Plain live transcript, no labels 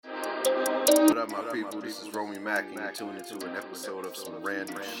What up, my people? This is Romy Mack, and you're tuning into an episode of some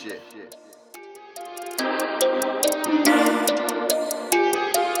random shit.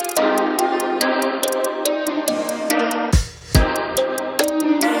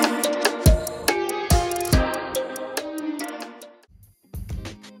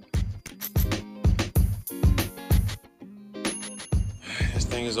 This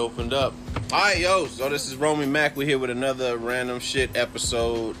thing is opened up. Alright, yo, so this is Romy Mack. We're here with another random shit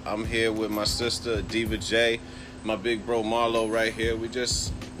episode. I'm here with my sister, Diva J, my big bro Marlo right here. We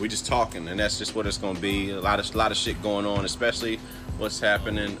just talking, and that's just what it's gonna be. A lot of shit going on, especially what's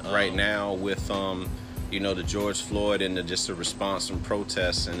happening right now with the George Floyd and just a response from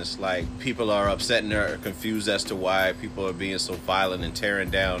protests. And it's like people are upset and they're confused as to why people are being so violent and tearing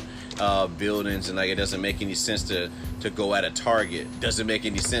down buildings, and like it doesn't make any sense to go at a target. Doesn't make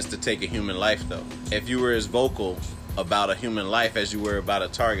any sense to take a human life though. If you were as vocal about a human life as you were about a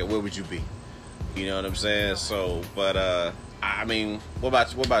target, where would you be? You know what I'm saying? So, but I mean, what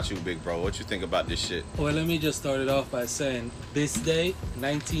about you, big bro? What you think about this shit? Well, let me just start it off by saying this day,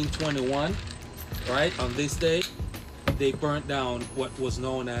 1921, right? On this day, they burnt down what was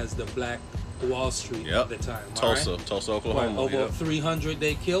known as the Black Wall Street at the time. Tulsa, right? Tulsa, Oklahoma. Over 300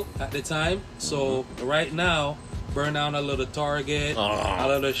 they killed at the time. So right now, burn down a little Target, a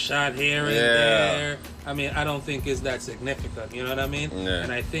little shot here and there. I mean, I don't think it's that significant. You know what I mean? Yeah.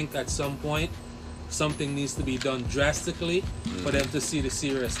 And I think at some point, something needs to be done drastically for them to see the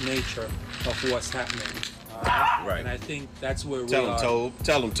serious nature of what's happening. Right. And I think that's where Tell we him, are. Tobe.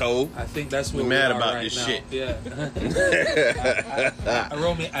 Tell him, Tobe. I think that's where We're we mad are about right this now. shit. Yeah.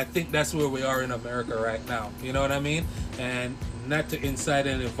 Romy, I think that's where we are in America right now. You know what I mean? And not to incite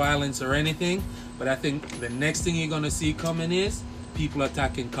any violence or anything, but I think the next thing you're going to see coming is people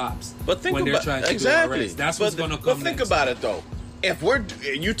attacking cops. But think when about they're trying to do arrests. That's what's going to come But think next. about it though. If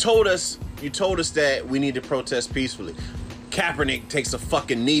you told us that we need to protest peacefully. Kaepernick takes a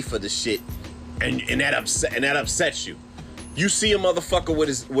fucking knee for the shit, and that upsets you. You see a motherfucker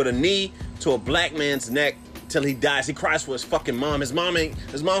with a knee to a black man's neck till he dies. He cries for his fucking mom. His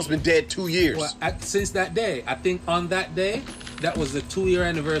mom's been dead 2 years. Well, since that day, I think on that day, that was the 2-year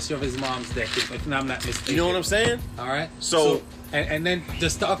anniversary of his mom's death, if I'm not mistaken. You know what I'm saying? All right. So and then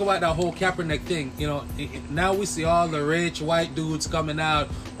just talk about that whole Kaepernick thing. You know, now we see all the rich white dudes coming out.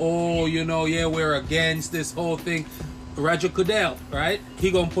 Oh, we're against this whole thing. Roger Goodell, right?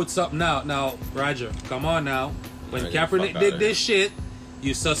 He gonna put something out. Now, Roger, come on now. When Kaepernick did this shit,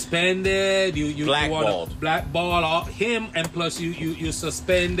 you suspended, you blackball him, and plus you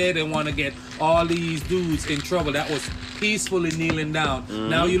suspended and want to get all these dudes in trouble that was peacefully kneeling down.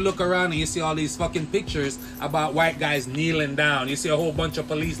 Now you look around and you see all these fucking pictures about white guys kneeling down. You see a whole bunch of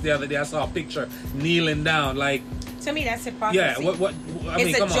police the other day. I saw a picture kneeling down. Like, to me, that's hypocrisy. yeah,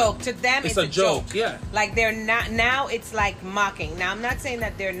 It's a joke. To them, it's a joke. Yeah. Like, they're not, now it's like mocking. Now, I'm not saying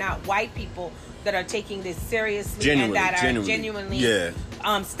that they're not white people that are taking this seriously and that are genuinely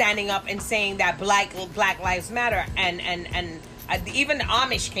standing up and saying that Black Lives Matter, and even the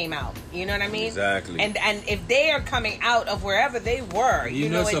Amish came out. You know what I mean? Exactly. And if they are coming out of wherever they were,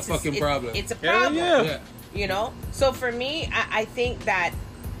 it's a fucking problem. It's a problem. Yeah. You know? So for me, I think that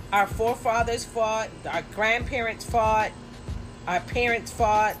our forefathers fought, our grandparents fought, our parents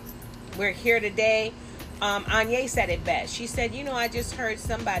fought. We're here today. Anya said it best. She said, I just heard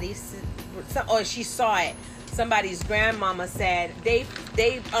somebody, or she saw it. Somebody's grandmama said they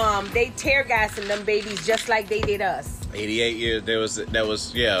tear gassing them babies just like they did us. 88 years. That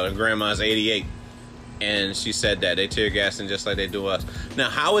was grandma's 88. And she said that they tear gassing just like they do us. Now,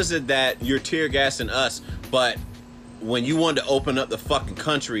 how is it that you're tear gassing us, but when you wanted to open up the fucking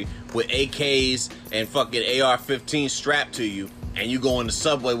country with AKs and fucking AR-15 strapped to you, and you go in the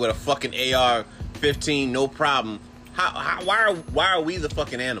subway with a fucking AR-15, no problem? Why are we the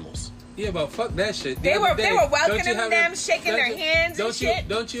fucking animals? Yeah, but fuck that shit. They were welcoming them, shaking their hands and shit.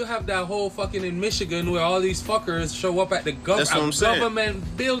 Don't you have that whole fucking in Michigan where all these fuckers show up at the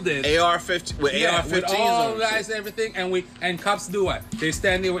government building? AR-15 with AR-15s with all on lights and everything, and cops do what? They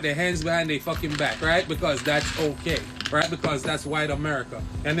stand there with their hands behind their fucking back, right? Because that's okay, right? Because that's white America.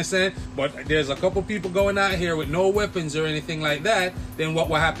 You understand? But there's a couple people going out here with no weapons or anything like that. Then what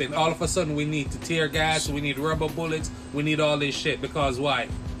will happen? All of a sudden, we need to tear gas, we need rubber bullets, we need all this shit. Because why?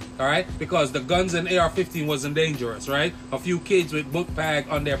 All right, because the guns and AR-15 wasn't dangerous, right? A few kids with book bag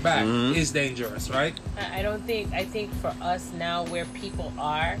on their back is dangerous, right? I think for us now, where people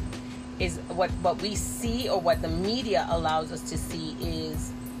are, is what we see, or what the media allows us to see,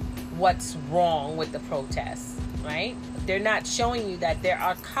 is what's wrong with the protests, right? They're not showing you that there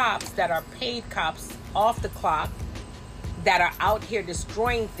are cops that are paid cops off the clock that are out here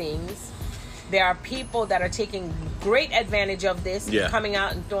destroying things There are people that are taking great advantage of this, coming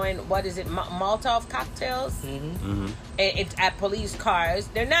out and throwing, what is it, Molotov cocktails at police cars.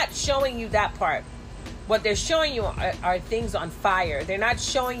 They're not showing you that part. What they're showing you are things on fire. They're not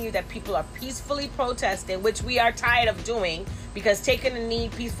showing you that people are peacefully protesting, which we are tired of doing, because taking a knee,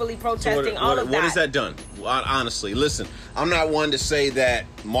 peacefully protesting, all of that. What has that done? Honestly, listen, I'm not one to say that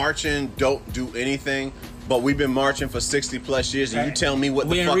marching don't do anything, but we've been marching for 60 plus years, and you tell me what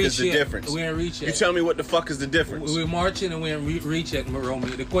the fuck is the difference. We ain't reach yet. You tell me what the fuck is the difference. We're marching and we ain't reach yet, Romy.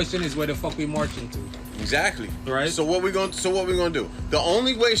 The question is where the fuck we marching to. Exactly. Right. So what we gonna do? The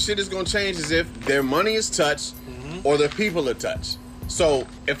only way shit is gonna change is if their money is touched or their people are touched. So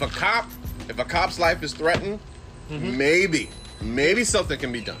if a cop's life is threatened, maybe something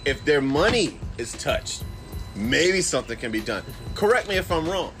can be done. If their money is touched, maybe something can be done. Correct me if I'm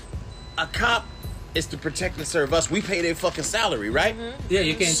wrong. A cop is to protect and serve us. We pay their fucking salary, right? Yeah,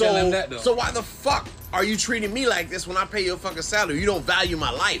 you can't tell them that though. So why the fuck are you treating me like this when I pay your fucking salary? You don't value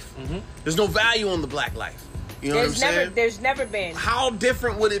my life. There's no value on the black life. You know what I'm saying? There's never been. How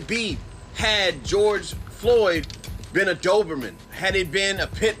different would it be had George Floyd been a Doberman? Had it been a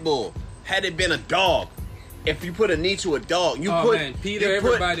pit bull? Had it been a dog? If you put a knee to a dog, you put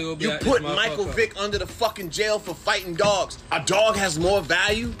Michael Vick under the fucking jail for fighting dogs. A dog has more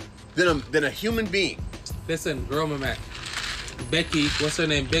value than a human being. Listen, Roman Mac. Becky, what's her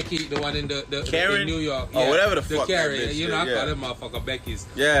name? Becky, the one in the Karen? in New York. Oh, whatever the fuck. Karen. That bitch You know, I did, call them motherfucker Becky's.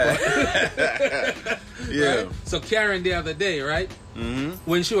 Yeah. Yeah. Right? So Karen the other day, right?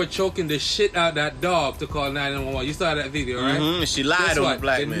 When she was choking the shit out that dog to call 911. You saw that video, right? She lied on the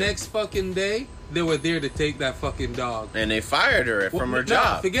black man. The next fucking day, they were there to take that fucking dog. And they fired her from her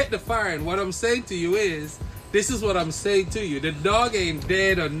job. Forget the firing. What I'm saying to you is, this is what I'm saying to you. The dog ain't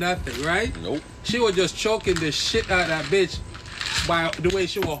dead or nothing, right? Nope. She was just choking the shit out of that bitch by the way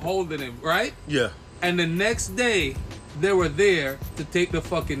she was holding him, right? Yeah. And the next day, they were there to take the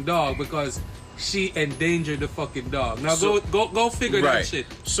fucking dog because she endangered the fucking dog. Now go figure that shit.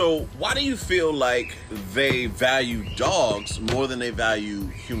 So why do you feel like they value dogs more than they value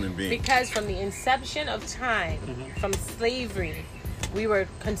human beings? Because from the inception of time, from slavery, we were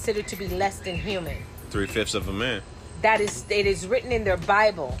considered to be less than human. 3/5 of a man. It is written in their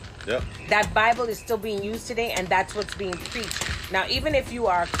Bible. Yep. That Bible is still being used today, and that's what's being preached. Now, even if you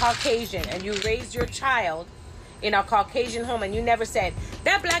are Caucasian and you raised your child in a Caucasian home and you never said,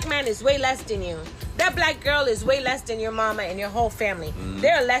 that black man is way less than you, that black girl is way less than your mama and your whole family,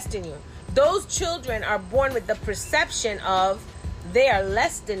 they're less than you. Those children are born with the perception of they are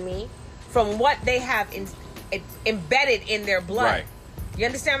less than me from what they have embedded in their blood. Right. You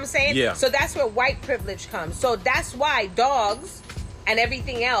understand what I'm saying? Yeah. So that's where white privilege comes. So that's why dogs and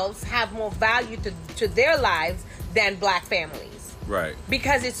everything else have more value to their lives than black families. Right.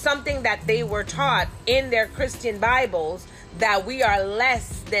 Because it's something that they were taught in their Christian Bibles, that we are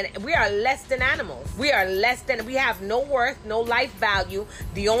less than animals. We have no worth, no life value.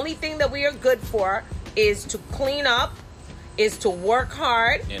 The only thing that we are good for is to clean up, is to work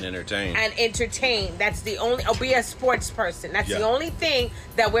hard and entertain. That's the only, or be a sports person. That's the only thing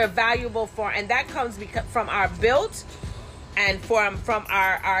that we're valuable for, and that comes from our build and from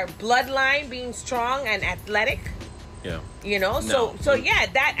our bloodline being strong and athletic. Yeah. You know, so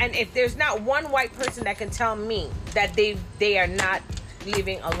that, and if there's not one white person that can tell me that they are not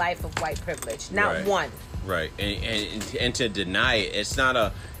living a life of white privilege, not one. Right. And to deny it, it's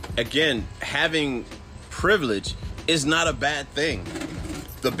not again, having privilege is not a bad thing.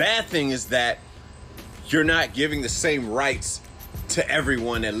 The bad thing is that you're not giving the same rights to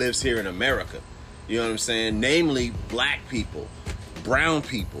everyone that lives here in America. You know what I'm saying? Namely, black people, brown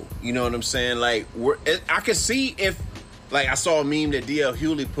people. You know what I'm saying? Like, I could see if, like, I saw a meme that D.L.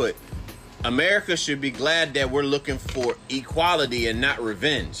 Hewley put, America should be glad that we're looking for equality and not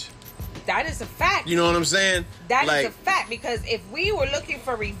revenge. That is a fact. You know what I'm saying? That is a fact, because if we were looking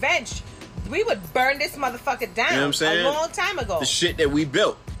for revenge, we would burn this motherfucker down, you know what I'm saying? A long time ago. The shit that we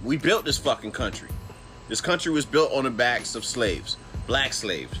built. We built this fucking country. This country was built on the backs of slaves. Black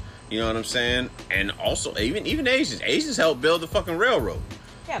slaves. You know what I'm saying? And also, even Asians. Asians helped build the fucking railroad.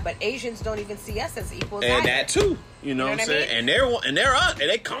 Yeah, but Asians don't even see us as equals. And either. that too. You know what I'm saying? I mean? And they're us. And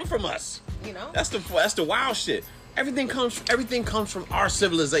they come from us. You know? That's the wild shit. Everything comes from our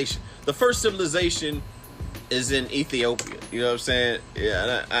civilization. The first civilization is in Ethiopia. You know what I'm saying?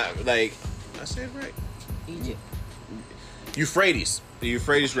 Yeah, I said it right. Egypt. Euphrates. The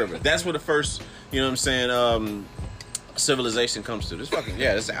Euphrates River. That's where the first, you know what I'm saying, civilization comes to. This fucking,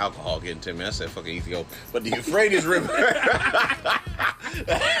 yeah, this is alcohol getting to me. I said fucking Ethiopia. But the Euphrates River.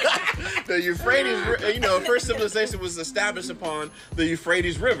 The Euphrates, you know, first civilization was established upon the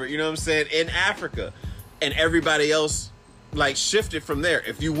Euphrates River, you know what I'm saying, in Africa. And everybody else, like, shifted from there.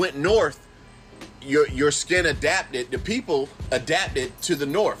 If you went north, your skin adapted, the people adapted to the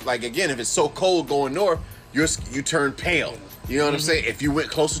north. Like, again, if it's so cold going north, you turn pale. You know what I'm saying? If you went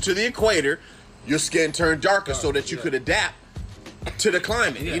closer to the equator, your skin turned darker so that you could adapt to the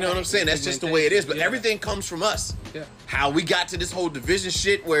climate. You know what I'm saying? That's just the way it is. But everything comes from us. Yeah. How we got to this whole division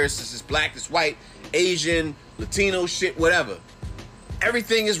shit where it's just this black, this white, Asian, Latino shit, whatever.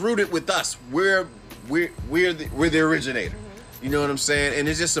 Everything is rooted with us. We're the originator. You know what I'm saying? And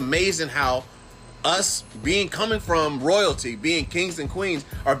it's just amazing how us coming from royalty, being kings and queens,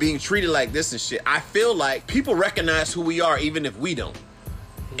 are being treated like this and shit. I feel like people recognize who we are even if we don't.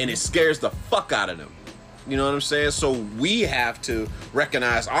 And it scares the fuck out of them. You know what I'm saying? So we have to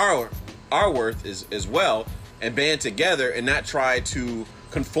recognize our worth as well and band together and not try to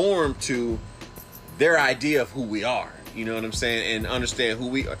conform to their idea of who we are. You know what I'm saying? And understand who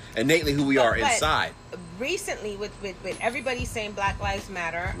we are, innately who we are inside. Recently, with everybody saying Black Lives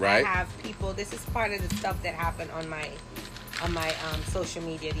Matter, right. I have people. This is part of the stuff that happened on my social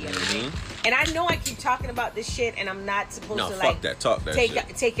media the other day. And I know I keep talking about this shit, and I'm not supposed to fuck that. Talk that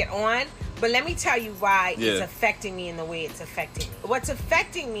shit. Take it on. But let me tell you why it's affecting me in the way it's affecting me. What's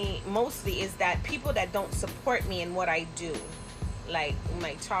affecting me mostly is that people that don't support me in what I do, like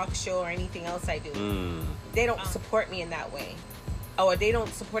my talk show or anything else I do, they don't support me in that way. Or they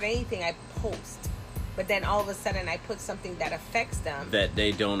don't support anything I post. But then all of a sudden I put something that affects them. That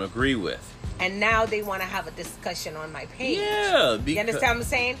they don't agree with. And now they want to have a discussion on my page. Yeah. You understand what I'm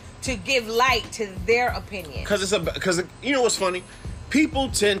saying? To give light to their opinion. Because you know what's funny? People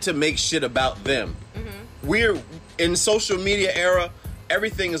tend to make shit about them. We're in social media era.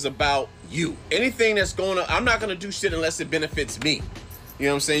 Everything is about you. Anything that's going on, I'm not going to do shit unless it benefits me. You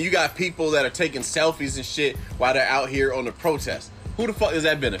know what I'm saying? You got people that are taking selfies and shit while they're out here on the protest. Who the fuck does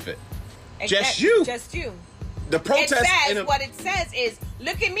that benefit? Just you. Just you. The protest. What it says is,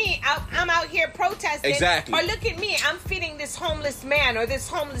 look at me, I'm out here protesting. Exactly. Or look at me, I'm feeding this homeless man or this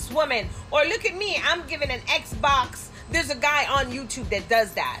homeless woman. Or look at me, I'm giving an Xbox. There's a guy on YouTube that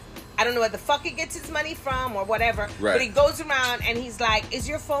does that. I don't know where the fuck he gets his money from or whatever. Right. But he goes around and he's like, is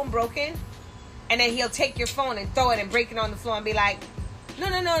your phone broken? And then he'll take your phone and throw it and break it on the floor and be like, no,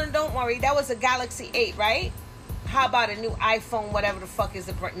 don't worry. That was a Galaxy 8, right? How about a new iPhone, whatever the fuck is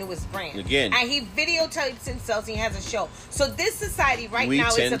the newest brand? Again. And he videotapes himself and he has a show. So this society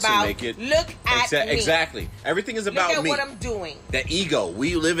now is about, look at me. Exactly. Everything is about me. Look at what I'm doing. That ego.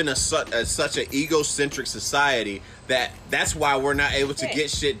 We live in such an egocentric society that's why we're not able to get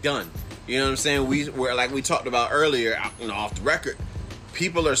shit done. You know what I'm saying? We're like we talked about earlier, off the record.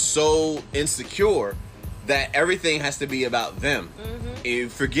 People are so insecure that everything has to be about them. And you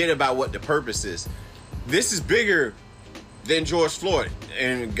forget about what the purpose is. This is bigger than George Floyd.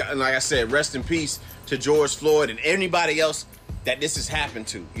 And like I said, rest in peace to George Floyd and anybody else that this has happened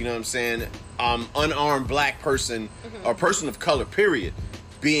to. You know what I'm saying? Unarmed black person or person of color, period,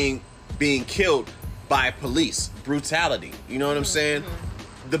 being killed by police. Brutality. You know what I'm saying?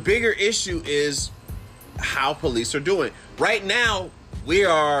 The bigger issue is how police are doing. Right now, we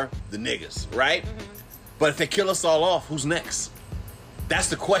are the niggas, right? But if they kill us all off, who's next? That's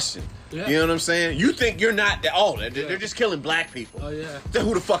the question. Yeah. You know what I'm saying? You think you're not they're just killing black people. Oh yeah. Then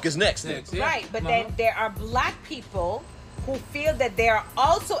who the fuck is next? Yeah. Right, but then there are black people who feel that they are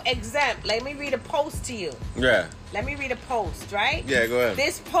also exempt. Let me read a post to you. Yeah. Let me read a post, right? Yeah, go ahead.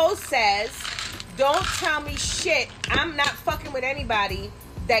 This post says, don't tell me shit. I'm not fucking with anybody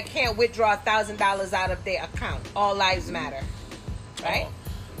that can't withdraw $1,000 out of their account. All lives matter. Right?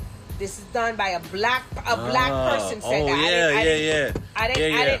 This is done by a black person said that.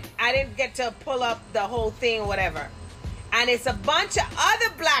 I didn't get to pull up the whole thing or whatever. And it's a bunch of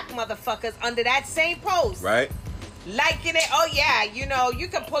other black motherfuckers under that same post. Right. Liking it. Oh yeah, you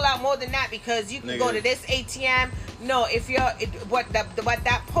can pull out more than that because you can go to this ATM. No, what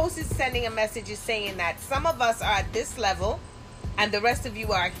that post is sending a message is saying that some of us are at this level and the rest of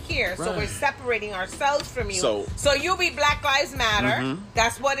you are here. Right. So we're separating ourselves from you. So you'll be Black Lives Matter.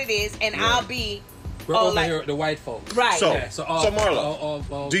 That's what it is. And I'll be... We're over here, the white folks. Right. So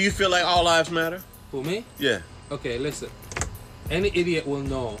Marlo, do you feel like all lives matter? Who, me? Yeah. Okay, listen. Any idiot will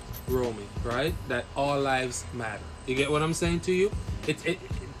know, Romy, right? That all lives matter. You get what I'm saying to you?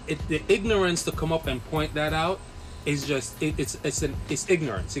 The ignorance to come up and point that out is just it's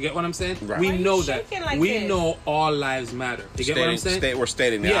ignorance. You get what I'm saying? Right. We Why are you know that. shaking like We this? know all lives matter. You get what I'm saying? We're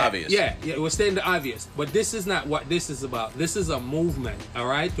stating the obvious. Yeah, we're stating the obvious. But this is not what this is about. This is a movement, all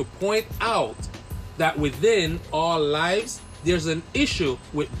right, to point out that within all lives, there's an issue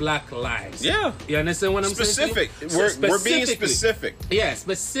with black lives. Yeah. You understand what I'm Specific. saying? to you? We're being specific. Yeah,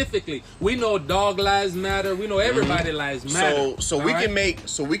 specifically. We know dog lives matter. We know everybody lives matter. So all we right?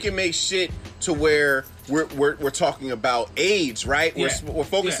 can make shit to where we're talking about AIDS, right? Yeah. We're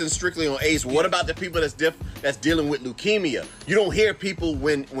focusing Yeah. strictly on AIDS. What about the people that's dealing with leukemia? You don't hear people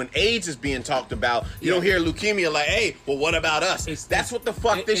when AIDS is being talked about. You don't hear leukemia like, hey, well, what about us? That's what the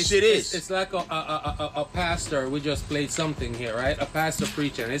fuck this shit is. It's like a pastor. We just played something here, right? A pastor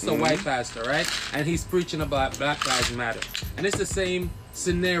preaching. It's a white pastor, right? And he's preaching about Black Lives Matter. And it's the same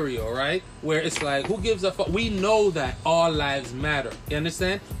scenario, right? Where it's like, who gives a fuck? We know that all lives matter. You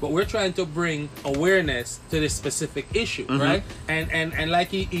understand? But we're trying to bring awareness to this specific issue, right? And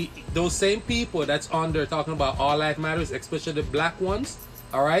like those same people that's on there talking about all life matters, especially the black ones,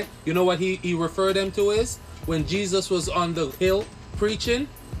 all right? You know what he referred them to is when Jesus was on the hill preaching,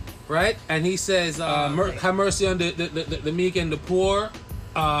 right? And he says, have mercy on the meek and the poor,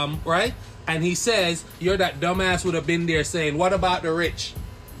 right? And he says, you're that dumbass would have been there saying, what about the rich?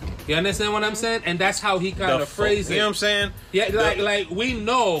 You understand what I'm saying? And that's how he kind of phrased it. You know what I'm saying? Yeah, like we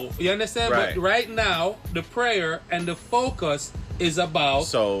know. You understand? Right. But right now, the prayer and the focus is about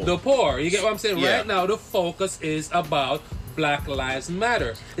So- the poor. You get what I'm saying? Yeah. Right now, the focus is about Black Lives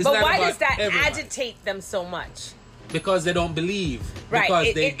Matter. It's But not why about does that everybody. agitate them so much? Because they don't believe. Right.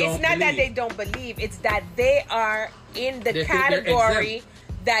 Because they don't it's not that they believe. don't believe. It's that they are in the They're category exempt.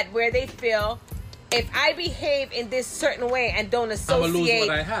 that where they feel, if I behave in this certain way and don't lose associate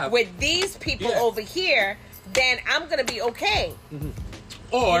what I have. with these people Yeah. over here, then I'm gonna be okay. Or,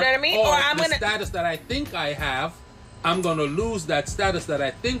 You know what I mean? Or, Or I'm the gonna- status that I think I have, I'm gonna lose that status that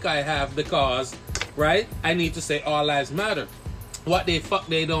I think I have because, right? I need to say all lives matter. What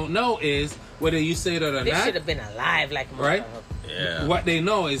they don't know is whether you say that or They not. should have been alive like Right? Yeah. What they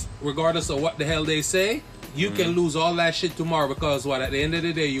know is, regardless of what the hell they say, you can lose all that shit tomorrow because what? At the end of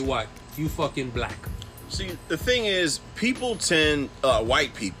the day, you fucking black. See, the thing is,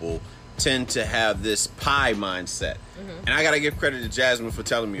 white people tend to have this pie mindset. And I gotta give credit to Jasmine for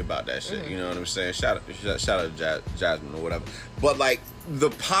telling me about that shit. You know what I'm saying? Shout out to Jasmine or whatever. But like, the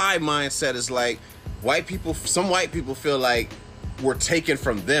pie mindset is like, some white people feel like we're taken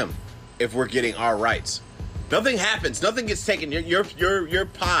from them if we're getting our rights. Nothing happens. Nothing gets taken. Your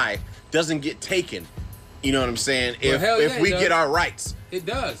pie doesn't get taken. You know what I'm saying? Well, hell if yeah, we it get does. our rights. It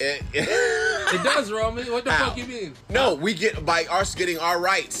does. It It does, Roman. What the How? fuck you mean? No, we get by us getting our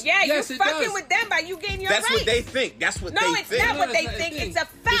rights. Yeah, Yes, you're it fucking does. with them by you getting your That's rights. what they think. That's what No, they it's think. not what they that's think. the It's a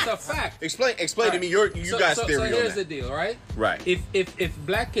It's a fact. fact. Explain to me you guys' theory so on here's that. the deal, right? Right. If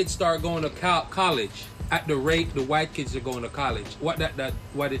black kids start going to college at the rate the white kids are going to college, what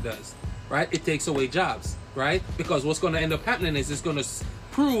it does, right? It takes away jobs, right? Because what's going to end up happening is it's going to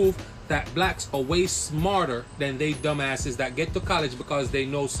prove that blacks are way smarter than they dumbasses that get to college because they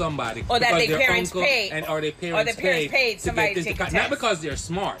know somebody, Or that because their parents uncle paid. or their parents paid somebody to take a not test. because they're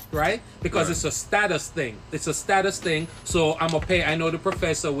smart, right? Because Right. it's a status thing. It's a status thing. So I'm gonna pay. I know the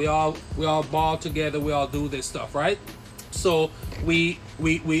professor. We all ball together. We all do this stuff, right? So we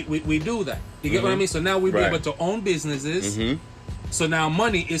do that. You get what I mean? So now we be Right. able to own businesses. So now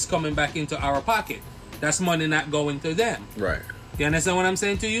money is coming back into our pocket. That's money not going to them. Right. You understand what I'm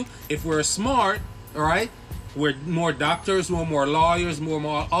saying to you? If we're smart, all right, we're more doctors, we're more lawyers,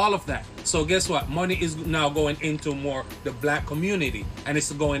 more all of that. So guess what? Money is now going into more the black community, and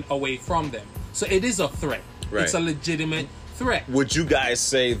it's going away from them. So it is a threat. Right. It's a legitimate threat. Would you guys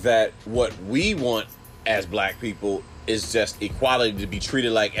say that what we want as black people is just equality, to be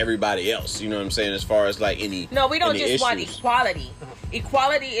treated like everybody else? You know what I'm saying? As far as like any No, we don't any just want issues. equality.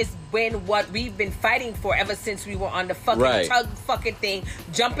 Equality is when what we've been fighting for ever since we were on the fucking Right. tug fucking thing,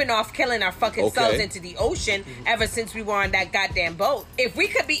 jumping off, killing our fucking Okay. selves into the ocean ever since we were on that goddamn boat. If we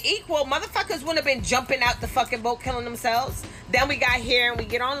could be equal, motherfuckers wouldn't have been jumping out the fucking boat killing themselves. Then we got here and we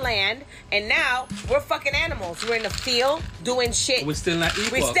get on land, and now we're fucking animals. We're in the field doing shit. We're still not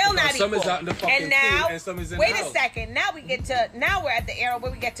equal. We're still not because some equal. is out in the fucking And now, field and some is in wait the a house. second. Now we're at the era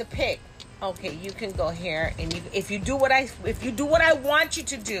where we get to pick. Okay, you can go here, and if you do what I want you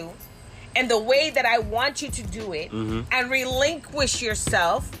to do, and the way that I want you to do it, and relinquish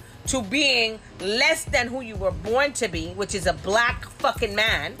yourself to being less than who you were born to be, which is a black fucking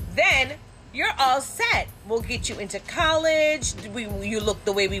man, then you're all set. We'll get you into college. You look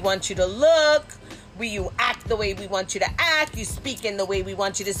the way we want you to look. You act the way we want you to act. You speak in the way we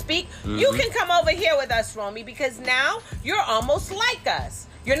want you to speak. You can come over here with us, Romy, because now you're almost like us.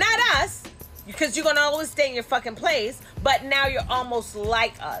 You're not us, because you're going to always stay in your fucking place, but now you're almost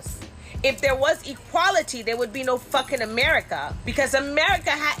like us. If there was equality, there would be no fucking America, because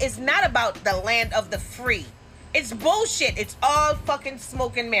America is not about the land of the free. It's bullshit. It's all fucking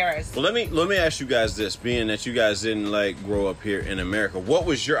smoke and mirrors. Well, let me ask you guys this, being that you guys didn't like grow up here in America. What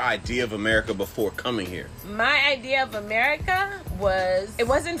was your idea of America before coming here? My idea of America it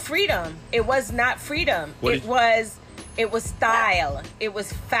wasn't freedom. It was not freedom. It was style. It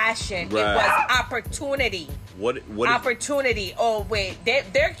was fashion. Right. It was opportunity. What opportunity? Oh wait,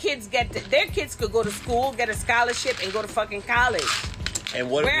 their kids could go to school, get a scholarship, and go to fucking college. And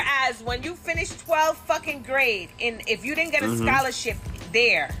whereas when you finish 12th fucking grade, if you didn't get a scholarship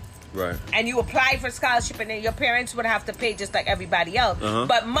there, right, and you apply for scholarship, and then your parents would have to pay just like everybody else.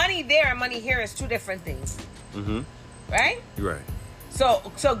 But money there and money here is two different things. Right? Right.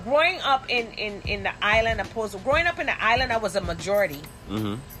 So growing up in the island, growing up in the island, I was a majority.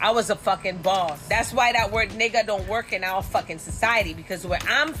 I was a fucking boss. That's why that word nigga don't work in our fucking society, because where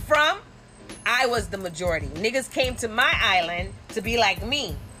I'm from, I was the majority. Niggas came to my island to be like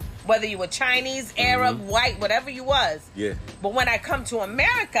me. Whether you were Chinese, Arab, white, whatever you was. Yeah. But when I come to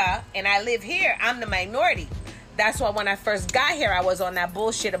America and I live here, I'm the minority. That's why when I first got here, I was on that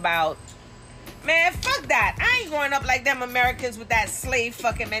bullshit about, man, fuck that. I ain't growing up like them Americans with that slave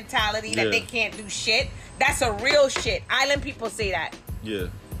fucking mentality that they can't do shit. That's a real shit. Island people say that. Yeah.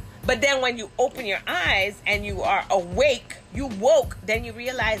 But then when you open your eyes and you are awake, you woke, then you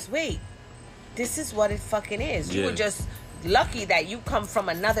realize, wait, this is what it fucking is. You were just lucky that you come from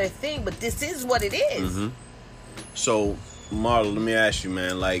another thing, but this is what it is. So, Marlo, let me ask you,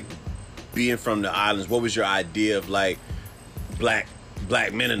 man, like, being from the islands, what was your idea of, like, black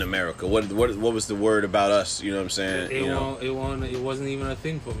men in America? What was the word about us? You know what I'm saying? It wasn't even a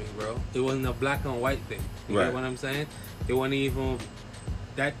thing for me, bro. It wasn't a black and white thing. You know what I'm saying? It wasn't even...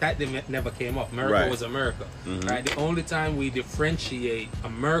 That never came up. America was America. Right? The only time we differentiate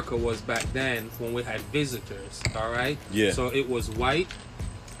America was back then when we had visitors. All right? Yeah. So it was white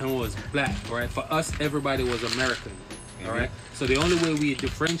and it was black. Right? For us, everybody was American. All right? So the only way we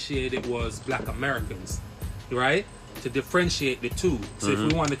differentiated was black Americans. Right? To differentiate the two. So if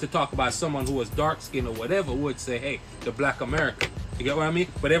we wanted to talk about someone who was dark skinned or whatever, we would say, hey, the black American. You get what I mean?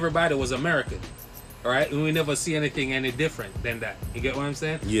 But everybody was American. All right, and we never see anything any different than that. You get what I'm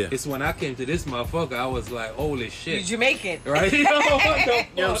saying? Yeah. It's when I came to this motherfucker, I was like, holy shit. You're Jamaican. Right? You know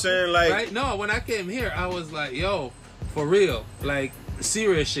what I'm saying? Like, right? No, when I came here, I was like, yo, for real. Like,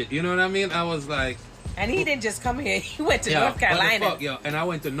 serious shit. You know what I mean? I was like... And he didn't just come here. He went to North Carolina. Fuck, yo. And I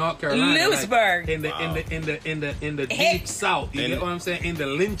went to North Carolina. Lewisburg. Like, in the deep south. You get what I'm saying? In the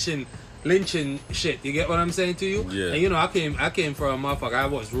lynching shit. You get what I'm saying to you? Yeah. And you know, I came from a motherfucker. I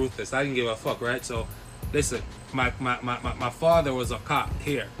was ruthless. I didn't give a fuck, right? So listen, my father was a cop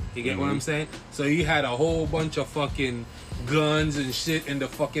here. You get what I'm saying? So he had a whole bunch of fucking guns and shit in the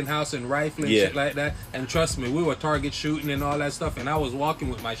fucking house and rifle and shit like that. And trust me, we were target shooting and all that stuff. And I was walking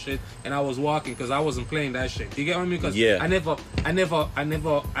with my shit, and I was walking because I wasn't playing that shit. You get what I mean? Because I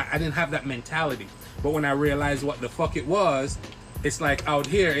didn't have that mentality. But when I realized what the fuck it was, it's like out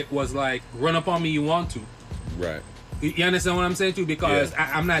here, it was like, run up on me, you want to. Right. You understand what I'm saying too? Because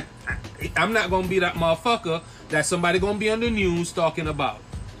I'm not gonna be that motherfucker that somebody gonna be on the news talking about.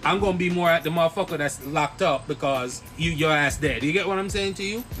 I'm gonna be more at the motherfucker that's locked up because your ass dead. You get what I'm saying to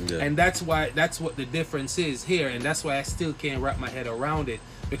you? Yeah. And that's what the difference is here, and that's why I still can't wrap my head around it.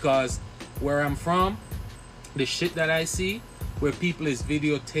 Because where I'm from, the shit that I see, where people is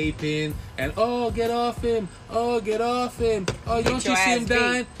videotaping and get off him, oh don't you see him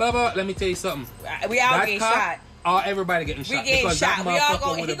dying? Blah blah. Let me tell you something. We all getting shot. Everybody getting shot. We getting shot. We all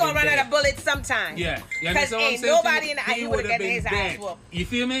going. He gonna run out of bullets sometime. Yeah, because ain't nobody in the he would have gotten his ass whooped. You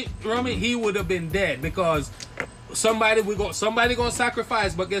feel me, Romy? He would have been dead because somebody gonna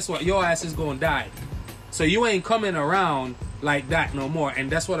sacrifice. But guess what? Your ass is gonna die. So you ain't coming around like that no more.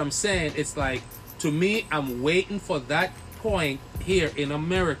 And that's what I'm saying. It's like, to me, I'm waiting for that point here in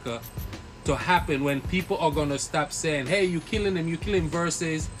America to happen when people are gonna stop saying, hey, you killing him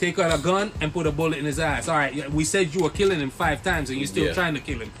versus take out a gun and put a bullet in his ass. All right, we said you were killing him 5 times and you're still trying to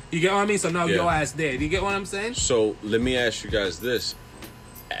kill him. You get what I mean? So now your ass dead. You get what I'm saying? So let me ask you guys this.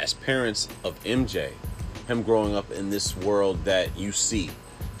 As parents of MJ, him growing up in this world that you see,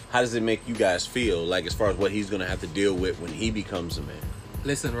 how does it make you guys feel, like, as far as what he's gonna have to deal with when he becomes a man?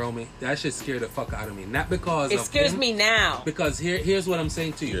 Listen, Romy, that shit scared the fuck out of me. Not because it scares me now. Because here's what I'm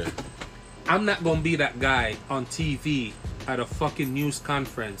saying to you. Yeah. I'm not gonna be that guy on TV at a fucking news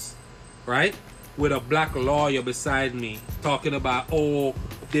conference, right? with a black lawyer beside me talking about, oh,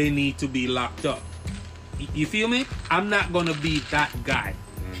 they need to be locked up. You feel me? I'm not gonna be that guy.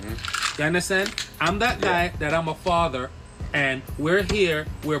 You understand? I'm that guy that I'm a father, and we're here,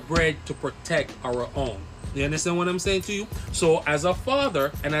 we're bred to protect our own. You understand what I'm saying to you? So as a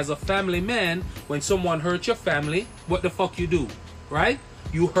father and as a family man, when someone hurts your family, what the fuck you do? Right?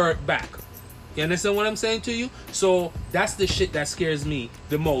 You hurt back. You understand what I'm saying to you? So that's the shit that scares me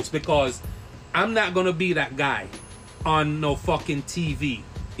the most, because I'm not gonna be that guy on no fucking TV.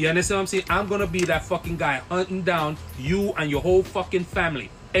 You understand what I'm saying? I'm gonna be that fucking guy hunting down you and your whole fucking family.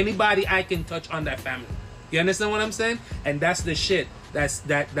 Anybody I can touch on that family. You understand what I'm saying? And that's the shit. That's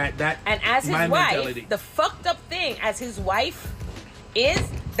that. And as his my wife, mentality. the fucked up thing as his wife is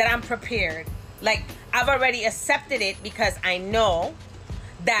that I'm prepared. Like, I've already accepted it, because I know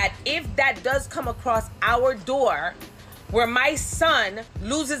that if that does come across our door, where my son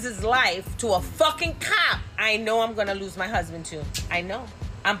loses his life to a fucking cop, I know I'm gonna lose my husband too. I know.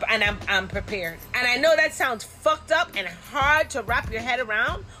 I'm prepared. And I know that sounds fucked up and hard to wrap your head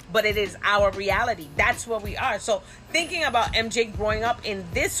around, but it is our reality. That's where we are. So thinking about MJ growing up in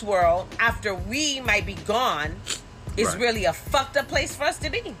this world after we might be gone is really a fucked up place for us to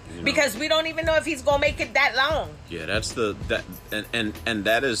be. Because we don't even know if he's gonna make it that long. Yeah, that's and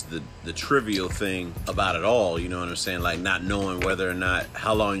that is the trivial thing about it all. You know what I'm saying? Like, not knowing whether or not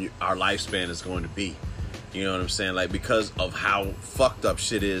how long our lifespan is going to be. You know what I'm saying? Like, because of how fucked up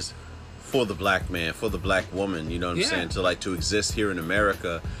shit is for the black man, for the black woman. You know what I'm saying? To exist here in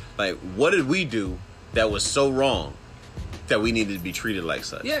America. Like, what did we do that was so wrong that we needed to be treated like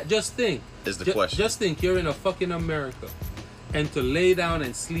such? Yeah, just think. Is the question. Just think, you're in a fucking America, and to lay down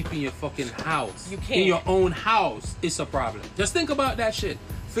and sleep in your fucking house, you can't. in your own house, is a problem. Just think about that shit.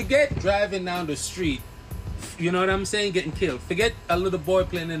 Forget driving down the street, you know what I'm saying, getting killed. Forget a little boy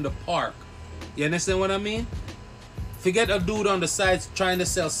playing in the park. You understand what I mean? Forget a dude on the sides trying to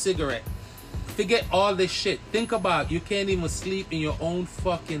sell cigarette. Forget all this shit. Think about, you can't even sleep in your own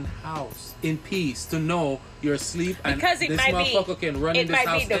fucking house in peace, to know you're asleep, and Because this motherfucker can run in this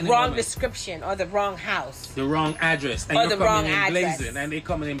house. It might be the wrong description or the wrong house. The wrong address. And Or you're the wrong coming in address. blazing. And they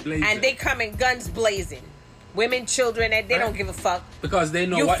coming in blazing. And they come in guns blazing. Women, children, and they don't give a fuck. Because they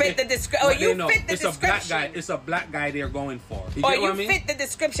know You what fit they, the description. Or what they you know. fit the It's a black guy. description. It's a black guy they're going for. You Or get what you I mean? fit the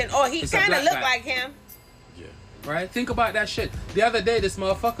description. Or he It's a kind of black look guy. like him. Right? Think about that shit. The other day, this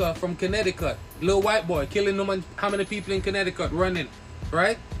motherfucker from Connecticut, little white boy, killing no man, how many people in Connecticut running,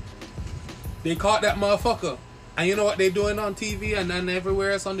 right? They caught that motherfucker. And you know what they're doing on TV and then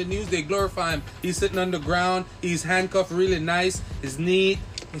everywhere else on the news? They glorify him. He's sitting on the ground. He's handcuffed really nice. He's neat.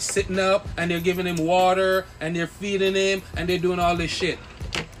 He's sitting up and they're giving him water and they're feeding him and they're doing all this shit.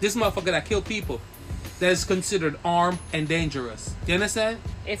 This motherfucker that killed people, that is considered armed and dangerous. You understand?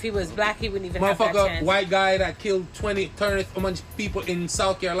 If he was black, he wouldn't even have that Motherfucker, chance. white guy that killed 30 people in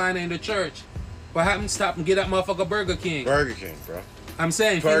South Carolina in the church. What happened? Stop and get that motherfucker Burger King. Burger King, bro. I'm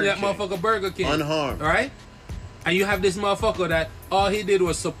saying, feed that motherfucker Burger King. Unharmed. Alright? And you have this motherfucker that all he did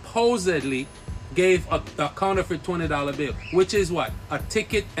was supposedly gave a counterfeit $20 bill. Which is what? A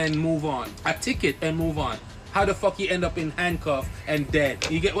ticket and move on. A ticket and move on. How the fuck you end up in handcuff and dead?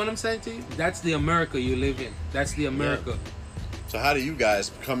 You get what I'm saying to you? That's the America you live in. That's the America. So how do you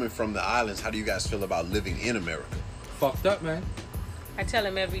guys, coming from the islands, how do you guys feel about living in America? Fucked up, man. I tell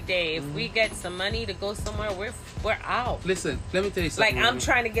him every day, if we get some money to go somewhere, we're out. Listen, let me tell you something. Like, I'm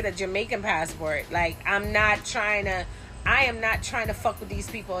trying to get a Jamaican passport. Like, I am not trying to fuck with these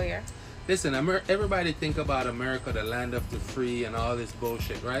people here. Listen, everybody think about America, the land of the free and all this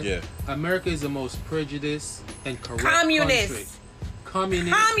bullshit, right? Yeah. America is the most prejudiced and corrupt Communist. country.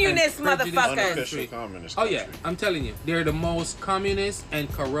 Communist Communist and prejudiced motherfuckers. Unofficial communist Oh country. yeah, I'm telling you, they're the most communist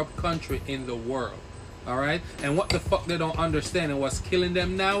and corrupt country in the world. All right, and what the fuck they don't understand and what's killing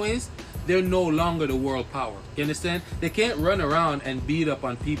them now is they're no longer the world power. You understand? They can't run around and beat up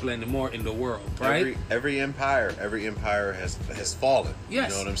on people anymore in the world, right? Every empire has fallen. Yes.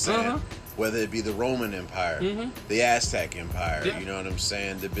 You know what I'm saying? Uh-huh. Whether it be the Roman Empire, the Aztec Empire, Yeah. you know what I'm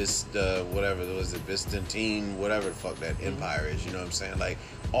saying? Whatever was it, Byzantine, whatever the fuck that empire is. You know what I'm saying? Like,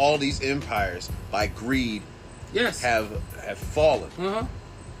 all these empires, by greed, Yes. have fallen. Uh-huh.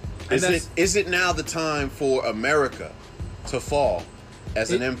 Is it now the time for America to fall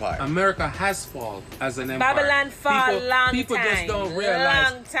as an empire? America has fallen as an empire. Babylon fall long people time. just don't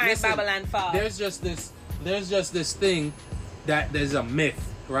realize. Long time Babylon fall. There's just this thing that there's a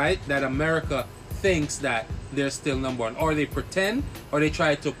myth, right? That America thinks that they're still number one, or they pretend, or they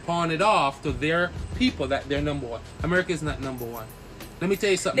try to pawn it off to their people that they're number one. America is not number one. Let me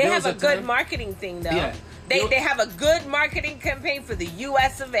tell you something. They There have a was good time- marketing thing, though. Yeah. They have a good marketing campaign for the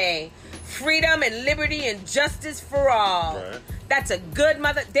U.S. of A. Freedom and liberty and justice for all. Right. That's a good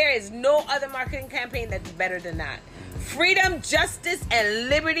mother. There is no other marketing campaign that's better than that. Freedom, justice, and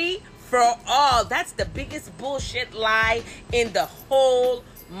liberty for all. That's the biggest bullshit lie in the whole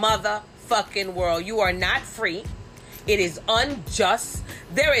motherfucking world. You are not free. It is unjust.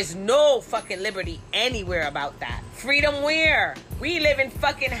 There is no fucking liberty anywhere about that. Freedom where? We live in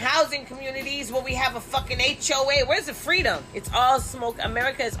fucking housing communities where we have a fucking HOA. Where's the freedom? It's all smoke.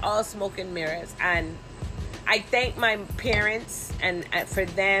 America is all smoke and mirrors. And I thank my parents and for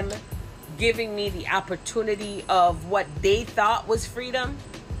them giving me the opportunity of what they thought was freedom,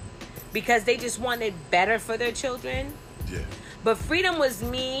 because they just wanted better for their children. Yeah. But freedom was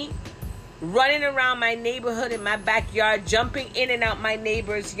me running around my neighborhood in my backyard, jumping in and out my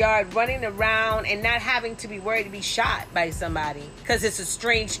neighbor's yard, running around and not having to be worried to be shot by somebody because it's a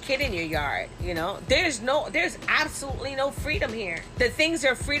strange kid in your yard. You know, there's absolutely no freedom here. The things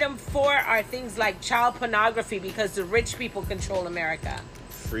they're freedom for are things like child pornography, because the rich people control America.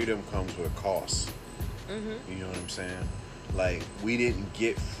 Freedom comes with a cost. You know what I'm saying? Like, we didn't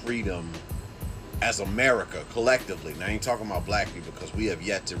get freedom as America collectively. Now I ain't talking about black people, because we have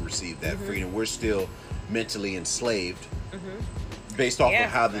yet to receive that freedom. We're still mentally enslaved based off of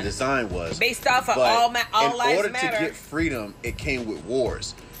how the design was. Based off of But all lives in order matter. to get freedom, it came with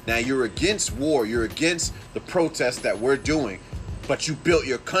wars. Now you're against war, you're against the protests that we're doing, but you built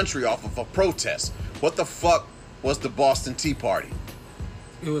your country off of a protest. What the fuck was the Boston Tea Party?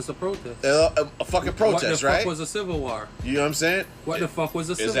 It was a protest. A fucking protest, What the right? fuck was a civil war? You know what I'm saying? What the fuck was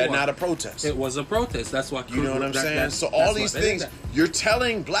a civil war? Is that not a protest? It was a protest. That's what. You know what I'm saying? that- So that's all what these they things, did. you're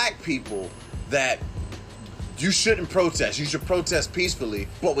telling black people that you shouldn't protest. You should protest peacefully,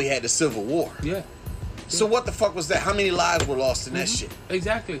 but we had the Civil War. Yeah. So what the fuck was that? How many lives were lost in that shit?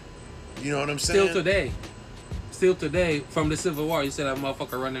 Exactly. You know what I'm saying? Still today, from the Civil War, you said that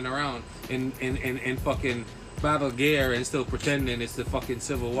motherfucker running around in fucking battle gear and still pretending it's the fucking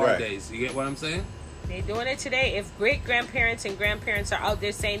Civil War days. You get what I'm saying? They're doing it today. If great grandparents and grandparents are out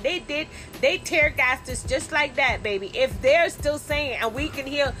there saying they tear gassed us just like that, baby. If they're still saying, and we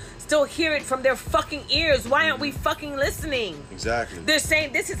can still hear it from their fucking ears, why aren't we fucking listening? Exactly. They're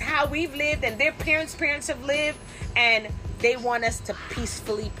saying this is how we've lived and their parents' have lived, and they want us to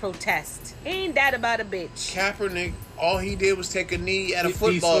peacefully protest. Ain't that about a bitch? Kaepernick, all he did was take a knee at a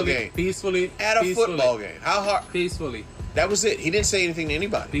football game. Peacefully. At a football game. How hard? Peacefully. That was it. He didn't say anything to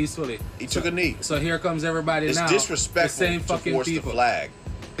anybody. Peacefully. He took a knee. So here comes everybody It's now. disrespectful the same to fucking force people. the flag.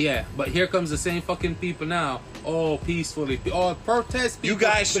 Yeah, but here comes the same fucking people now. Oh, peacefully. Oh, protest people. You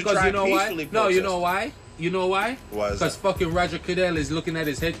guys should because try you know peacefully why? No, you protest. know why? You know why? Why is Because that? fucking Roger Goodell is looking at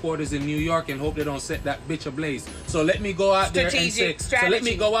his headquarters in New York and hope they don't set that bitch ablaze. So let me go out there and say, Strategic so let me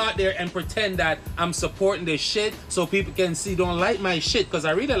strategy. go out there and pretend that I'm supporting this shit so people can see don't like my shit, because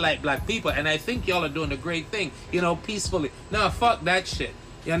I really like black people and I think y'all are doing a great thing, you know, peacefully. No, fuck that shit.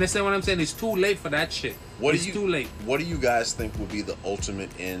 You understand what I'm saying? It's too late for that shit. It's too late. What do you guys think would be the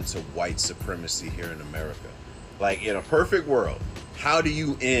ultimate end to white supremacy here in America? Like, in a perfect world, how do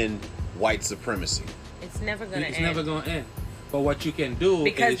you end white supremacy? It's never gonna It's end. never gonna end. But what you can do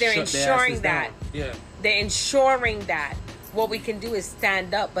Because is they're shut their ensuring asses that. down. Yeah. They're ensuring that. What we can do is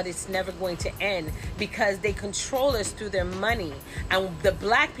stand up, but it's never going to end because they control us through their money. And the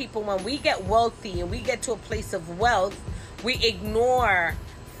black people, when we get wealthy and we get to a place of wealth, we ignore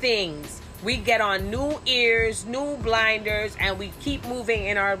things. We get on new ears, new blinders, and we keep moving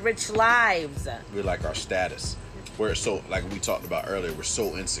in our rich lives. We're like our status. We're so, like we talked about earlier, we're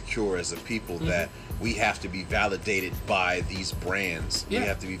so insecure as a people that we have to be validated by these brands. Yeah. We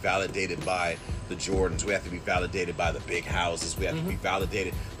have to be validated by the Jordans. We have to be validated by the big houses. We have to be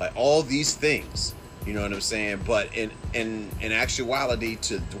validated by all these things. You know what I'm saying? But in actuality,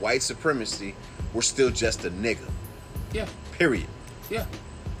 to white supremacy, we're still just a nigga. Yeah. Period. Yeah.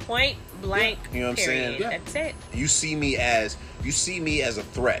 Point blank. You know what I'm saying? period. Yeah. That's it. You see me as a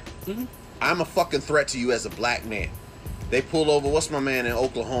threat. I'm a fucking threat to you as a black man. They pulled over. What's my man in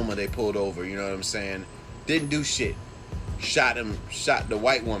Oklahoma? They pulled over. You know what I'm saying? Didn't do shit. Shot the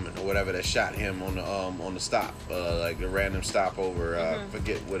white woman or whatever that shot him on the stop, like the random stop over.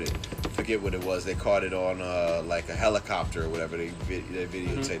 Forget what it was. They caught it on like a helicopter or whatever. They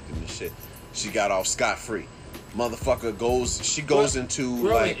videotaped him and shit. She got off scot-free. Motherfucker goes into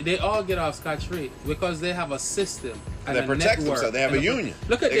Bro, like they all get off scot-free because they have a system and They a protect network. themselves. They have a union.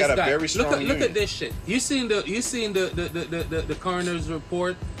 Look at They this got a guy. very strong look union. at this shit. You seen the coroner's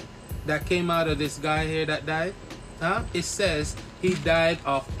report that came out of this guy here that died? Huh? It says he died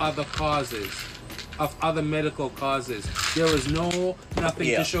of other causes. of other medical causes. There was nothing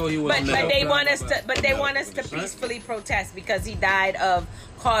to show he was. But they want us to. But they No, want us to right? peacefully protest because he died of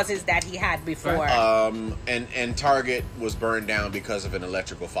causes that he had before. And Target was burned down because of an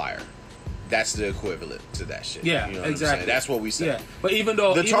electrical fire. That's the equivalent to that shit. Yeah, you know what exactly. I'm saying? That's what we said. Yeah, but even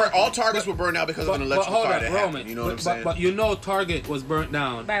though all Targets were burned down because of an electrical fire that happened. You know what I'm saying? But you know, Target was burnt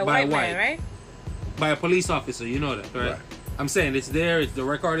down by a white man, right? By a police officer. You know that, right? I'm saying it's there. The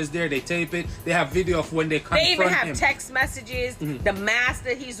record is there. They tape it. They have video of when they confront him. They even have text messages. Mm-hmm. The mask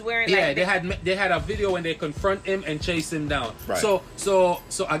that he's wearing. Yeah, like they had a video when they confront him and chase him down. Right. So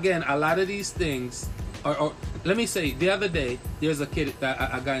again, a lot of these things. Or let me say, the other day there's a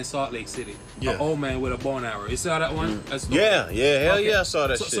guy in Salt Lake City, an old man with a bow and arrow. You saw that one? Yeah, hell yeah, I saw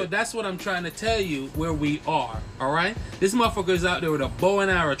that shit. So that's what I'm trying to tell you where we are. All right, this motherfucker is out there with a bow and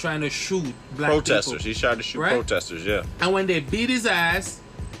arrow trying to shoot black protesters. people. He tried to shoot protesters. Yeah. And when they beat his ass,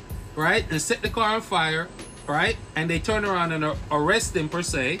 right, and set the car on fire, right, and they turn around and arrest him per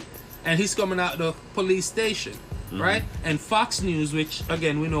se, and he's coming out the police station. Right? And Fox News, which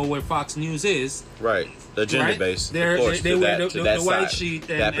again we know where Fox News is. Right. Agenda based. They wear the white sheet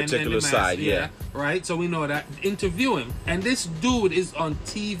and that particular and the mask, side, yeah. Right? So we know that. Interview him. And this dude is on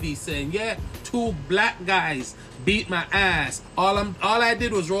TV saying, yeah, 2 black guys beat my ass. All I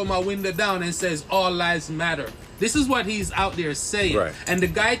did was roll my window down and says all lives matter. This is what he's out there saying. Right. And the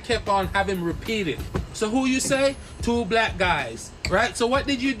guy kept on having repeated. So who you say? 2 black guys. Right? So what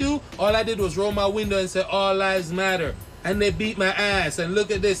did you do? All I did was roll my window and say all lives matter. And they beat my ass. And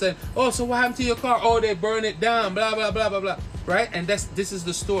look at this. And so what happened to your car? Oh, they burn it down. Blah, blah, blah, blah, blah. Right? And this is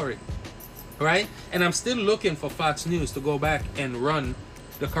the story. Right? And I'm still looking for Fox News to go back and run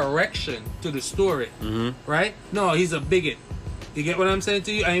the correction to the story. Right? No, he's a bigot. You get what I'm saying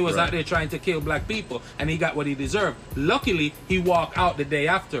to you? And he was out there trying to kill black people, and he got what he deserved. Luckily, he walked out the day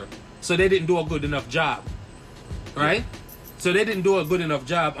after, so they didn't do a good enough job, right? Yeah. So they didn't do a good enough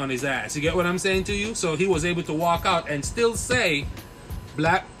job on his ass. You get what I'm saying to you? So he was able to walk out and still say,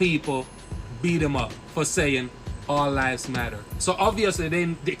 black people beat him up for saying all lives matter. So obviously,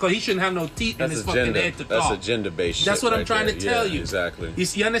 because he shouldn't have no teeth in his fucking head to talk. That's agenda-based shit. That's what I'm trying to tell you. Exactly.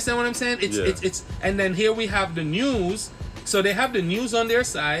 You understand what I'm saying? It's and then here we have the news. So they have the news on their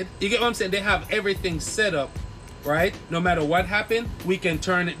side. You get what I'm saying? They have everything set up, right? No matter what happened, we can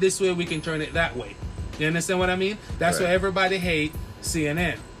turn it this way, we can turn it that way. You understand what I mean? That's why everybody hate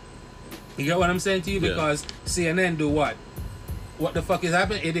CNN. You get what I'm saying to you? Because CNN do what? What the fuck is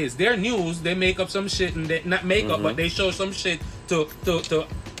happening? It is their news. They make up some shit, and they not make up, but they show some shit to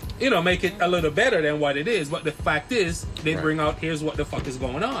make it a little better than what it is. But the fact is, they bring out here's what the fuck is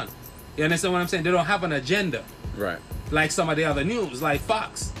going on. You understand what I'm saying? They don't have an agenda. Right. Like some of the other news, like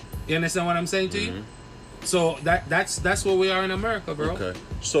Fox. You understand what I'm saying to you? So that's where we are in America, bro. Okay.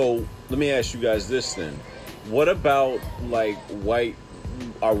 So let me ask you guys this then. What about like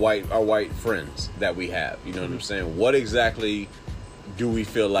our white friends that we have? You know what I'm saying? What exactly do we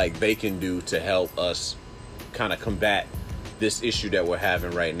feel like they can do to help us kind of combat this issue that we're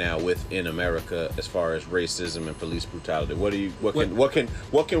having right now within America as far as racism and police brutality?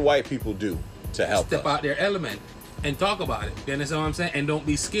 What can white people do to help step out their element and talk about it? You understand what I'm saying? And don't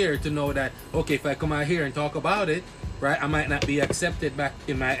be scared to know that, okay, if I come out here and talk about it, right, I might not be accepted back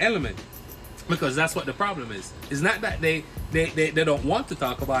in my element. Because that's what the problem is. It's not that they don't want to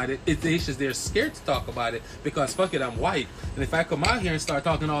talk about it. It's just they're scared to talk about it because fuck it, I'm white. And if I come out here and start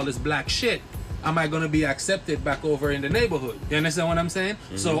talking all this black shit, am I going to be accepted back over in the neighborhood? You understand what I'm saying?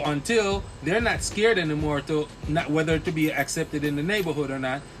 So until they're not scared anymore to whether to be accepted in the neighborhood or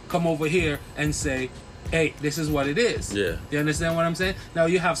not, come over here and say, hey, this is what it is. Yeah. You understand what I'm saying? Now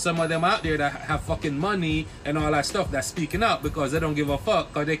you have some of them out there that have fucking money and all that stuff that's speaking up because they don't give a fuck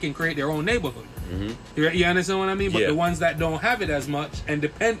because they can create their own neighborhood. You understand what I mean? But the ones that don't have it as much and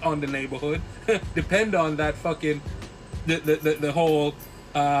depend on the neighborhood, depend on that fucking the whole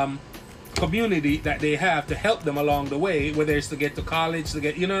community that they have to help them along the way, whether it's to get to college, to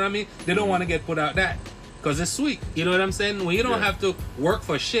get, you know what I mean? They don't want to get put out that. Because it's sweet. You know what I'm saying? When you don't have to work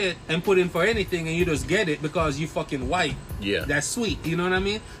for shit and put in for anything and you just get it because you fucking white. Yeah. That's sweet. You know what I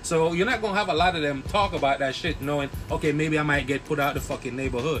mean? So you're not going to have a lot of them talk about that shit knowing, okay, maybe I might get put out the fucking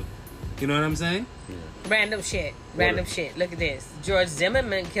neighborhood. You know what I'm saying? Yeah. Random shit. Shit. Look at this. George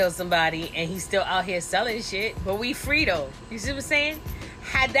Zimmerman killed somebody and he's still out here selling shit. But we free though. You see what I'm saying?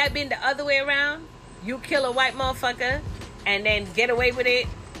 Had that been the other way around, you kill a white motherfucker and then get away with it.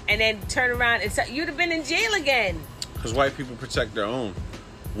 And then turn around and you'd have been in jail again. Because white people protect their own.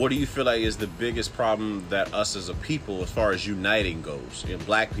 what do you feel like is the biggest problem that us as a people, as far as uniting goes, in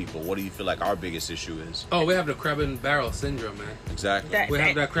black people, what do you feel like our biggest issue is? Oh, we have the crab in barrel syndrome, man. Exactly. That- We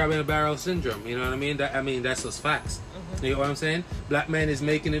have that crab in a barrel syndrome. You know what I mean? That's just facts. You know what I'm saying? Black man is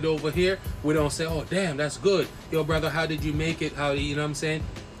making it over here. We don't say, "Oh, damn, that's good." Yo, brother, how did you make it? How you know what I'm saying?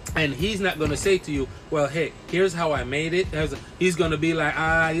 And he's not gonna say to you, "Well, hey, here's how I made it." He's gonna be like,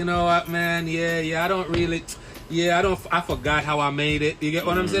 you know what, man? Yeah, I don't really. Yeah, I forgot how I made it. You get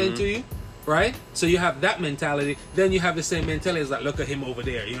what I'm saying to you? Right? So you have that mentality. Then you have the same mentality. It's like, look at him over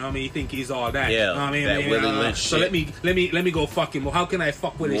there. You know what I mean? You think he's all that. Yeah, You know what I mean? that Willie Lynch So shit. let me go fuck him. How can I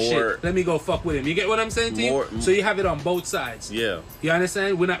fuck with his More- shit? Let me go fuck with him. You get what I'm saying to More- you? So you have it on both sides. Yeah. You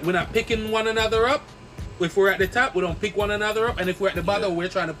understand? We're not picking one another up. If we're at the top, we don't pick one another up, and if we're at the bottom, Yeah. we're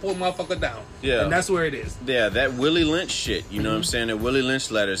trying to pull motherfucker down. Yeah. And that's where it is. Yeah, that Willie Lynch shit, you know what I'm saying? The Willie Lynch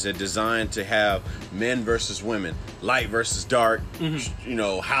letters are designed to have men versus women, light versus dark, you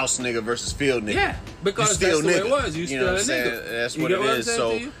know, house nigga versus field nigga. Yeah, because You still that's the way it nigga. was. You know still what a I'm saying? nigga. That's You what get it what I'm is. saying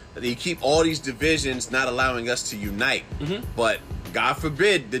So to you? you keep all these divisions not allowing us to unite. But God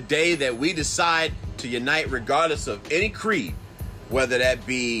forbid the day that we decide to unite regardless of any creed, whether that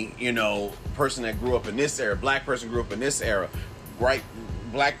be, you know, person that grew up in this era, black person grew up in this era, right,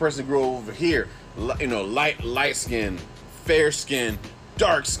 black person grew over here, you know, light skin, fair skin,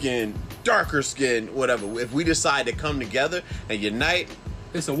 dark skin, darker skin, whatever. If we decide to come together and unite,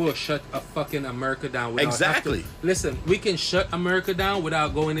 Listen, we'll shut a fucking America down. Without Exactly. have to- Listen, we can shut America down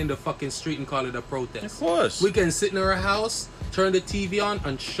without going in the fucking street and call it a protest. of course. We can sit in our house, turn the TV on,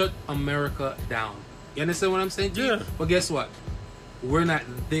 and shut America down. You understand what I'm saying to Yeah. you? But guess what? We're not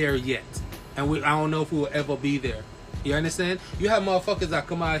there yet. And I don't know if we will ever be there. You understand? You have motherfuckers that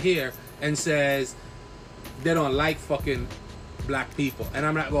come out here and says they don't like fucking black people. And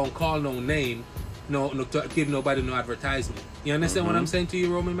I'm not going to call no name, no to give nobody no advertisement. You understand what I'm saying to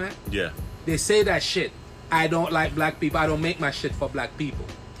you, Roman Mac? Yeah. They say that shit. I don't like black people. I don't make my shit for black people.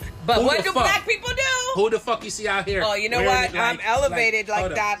 But Who what the do fuck? black people do? Who the fuck you see out here? Oh, you know wearing what? it I'm elevated like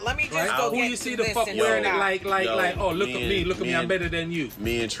hold up, that. Let me just right? go Who get you see to the this fuck and wearing it stop. like, oh, look at me, me I'm and- better than you.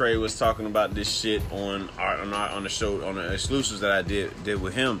 Me and Trey was talking about this shit on the show, on the exclusives that I did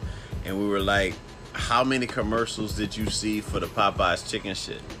with him, and we were like, how many commercials did you see for the Popeyes chicken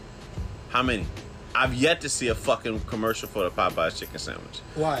shit? How many? I've yet to see a fucking commercial for the Popeyes chicken sandwich.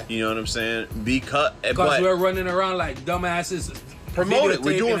 Why? You know what I'm saying? Because We're running around like dumbasses. promote it.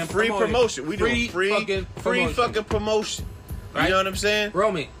 We're videotaping doing and free promoting. promotion. We doing free promotion. fucking promotion. Right? You know what I'm saying?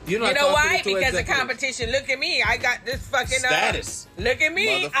 Romy, you know You know why? Because of executives. competition. Look at me. I got this fucking Status. Look at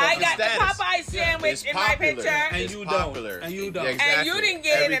me. I Motherfucking got status. the Popeye sandwich It's in popular. my picture. And It's you popular. don't. And you don't. Exactly. And you didn't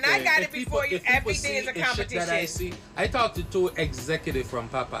get it, and I Everything. got it If before you. if people Everything is a see the shit that I competition. see. I talked to two executives from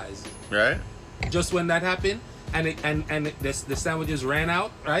Popeyes Right? just when that happened, and the sandwiches ran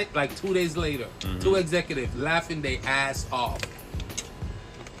out. Right, like 2 days later, two executives laughing their ass off,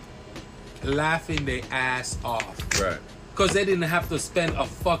 Right. because they didn't have to spend a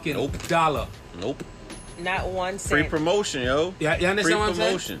fucking Nope. dollar. Nope. Not one Free cent. promotion, yo. Yeah, you understand Free what I'm saying?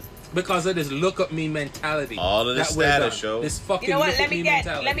 promotion. Because of this look at me mentality. All of this that we're status, done. yo. This fucking You know what? look at me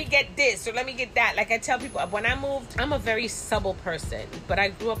mentality. Let me get this or let me get that. Like I tell people, when I moved, I'm a very supple person, but I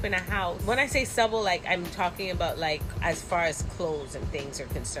grew up in a house. When I say supple, like I'm talking about like as far as clothes and things are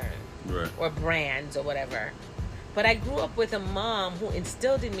concerned, Right. or brands or whatever. But I grew up with a mom who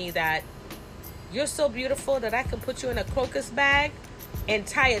instilled in me that you're so beautiful that I can put you in a crocus bag and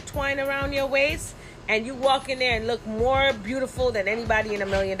tie a twine around your waist, and you walk in there and look more beautiful than anybody in $1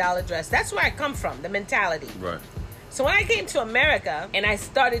 million dress. That's where I come from, the mentality. Right. So when I came to America and I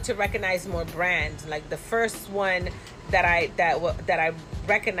started to recognize more brands, like the first one that I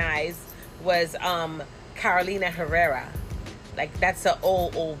recognized was Carolina Herrera. Like that's an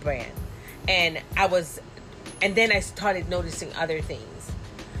old brand. And then I started noticing other things.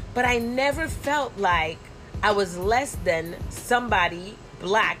 But I never felt like I was less than somebody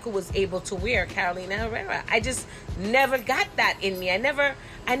black who was able to wear Carolina Herrera. I just never got that in me. I never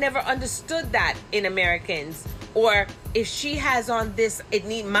understood that in Americans. Or if she has on this,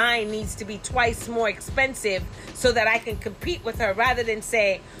 mine needs to be twice more expensive so that I can compete with her, rather than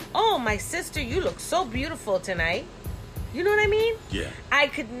say, "Oh, my sister, you look so beautiful tonight." You know what I mean? Yeah. I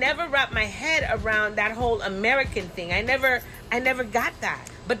could never wrap my head around that whole American thing. I never got that.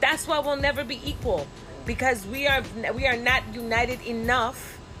 But that's why we'll never be equal, because we are not united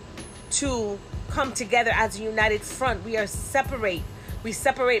enough to come together as a united front. We are separate. We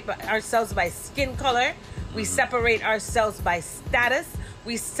separate ourselves by skin color. We separate ourselves by status.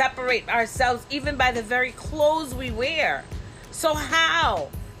 We separate ourselves even by the very clothes we wear. So how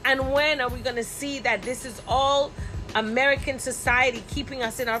and when are we going to see that this is all American society keeping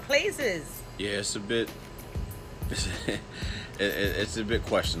us in our places. Yeah, it's a bit. It's a bit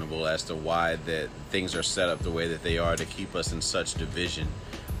questionable as to why that things are set up the way that they are to keep us in such division.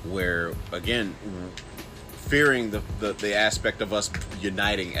 Where again, fearing the aspect of us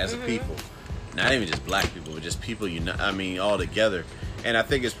uniting as a people, not even just black people, but just people all together. And I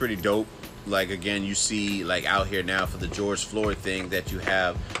think it's pretty dope. Like again, you see like out here now for the George Floyd thing that you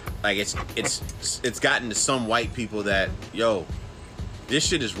have, like it's gotten to some white people that this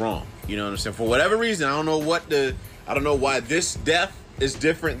shit is wrong. You know what I'm saying? For whatever reason, I don't know why this death is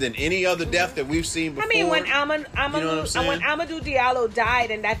different than any other death that we've seen before. I mean, when when Amadou Diallo died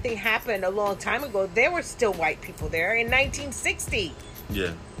and that thing happened a long time ago, there were still white people there in 1960.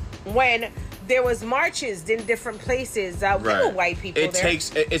 Yeah. When there was marches in different places, there were white people there.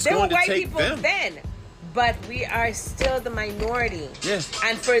 There were white people then, but we are still the minority. Yes.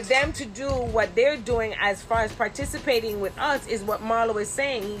 And for them to do what they're doing as far as participating with us is what Marlo is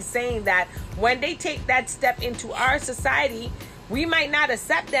saying. He's saying that when they take that step into our society, we might not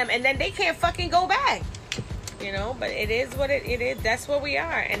accept them, and then they can't fucking go back. But it is what it is. That's what we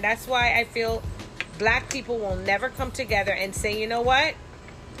are. And that's why I feel black people will never come together and say, you know what?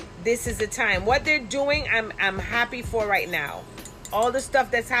 This is the time. What they're doing, I'm happy for right now. All the stuff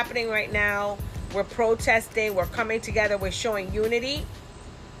that's happening right now, we're protesting, we're coming together, we're showing unity.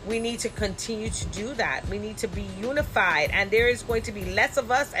 We need to continue to do that. We need to be unified, and there is going to be less of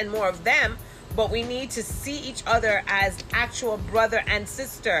us and more of them, but we need to see each other as actual brother and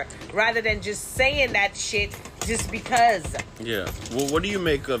sister rather than just saying that shit just because. Yeah. Well, what do you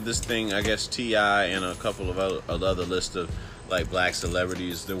make of this thing? I guess T.I. and a couple of other list of like black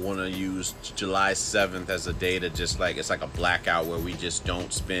celebrities that want to use July 7th as a day to just like, it's like a blackout where we just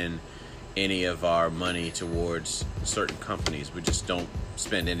don't spend any of our money towards certain companies. We just don't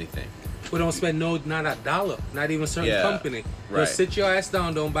spend anything. We don't spend not a dollar, not even a certain company. Right. Just sit your ass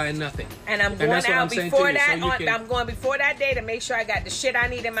down, don't buy nothing. And I'm going out before that. I'm going before that day to make sure I got the shit I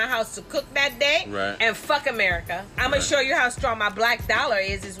need in my house to cook that day. Right. And fuck America. I'm gonna show you how strong my black dollar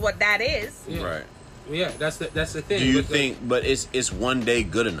is what that is. Yeah. Right. Yeah, that's the thing. Do you think? But is one day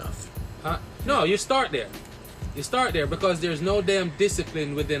good enough? No, you start there. You start there because there's no damn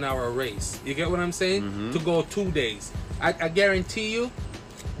discipline within our race. You get what I'm saying? Mm-hmm. To go 2 days. I guarantee you,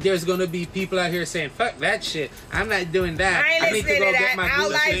 there's going to be people out here saying, fuck that shit. I'm not doing that. I ain't listening to that. All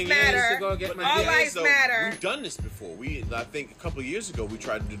lives matter. All lives matter. We've done this before. I think a couple of years ago, we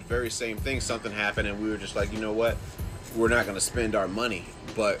tried to do the very same thing. Something happened, and we were just like, you know what? We're not going to spend our money.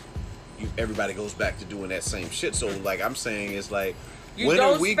 But everybody goes back to doing that same shit. So, like I'm saying, is like, when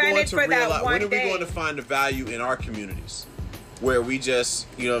are we going to find the value in our communities where we just,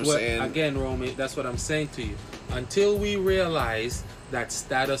 you know what I'm saying? Again, Romy, that's what I'm saying to you. Until we realize that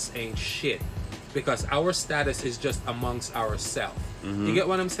status ain't shit, because our status is just amongst ourselves. Mm-hmm. You get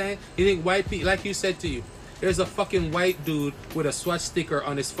what I'm saying? You think white people, like you said to you, there's a fucking white dude with a swatch sticker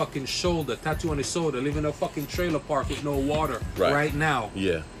on his fucking shoulder, tattoo on his shoulder, living in a fucking trailer park with no water right now.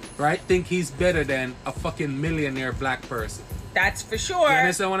 Yeah. Right? Think he's better than a fucking millionaire black person. That's for sure. You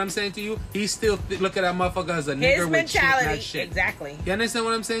understand what I'm saying to you? He still look at that motherfucker as a nigger with shit, not shit. Exactly. You understand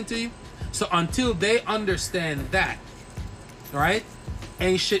what I'm saying to you? So until they understand that, right,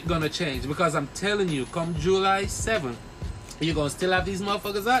 ain't shit gonna change. Because I'm telling you, come July 7th, you're gonna still have these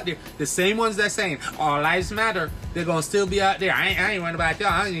motherfuckers out there. The same ones that saying all lives matter, they're gonna still be out there. I ain't worried about y'all.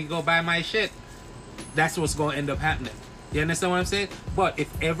 I need to go buy my shit. That's what's gonna end up happening. You understand what I'm saying? But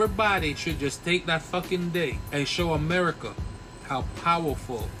if everybody should just take that fucking day and show America how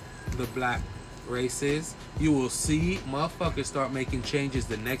powerful the black race is, you will see motherfuckers start making changes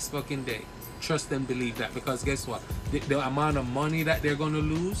the next fucking day. Trust and believe that, because guess what? The amount of money that they're gonna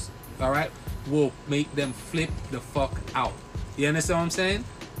lose, all right, will make them flip the fuck out. You understand what I'm saying?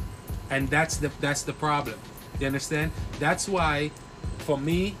 And that's the problem. You understand? That's why, for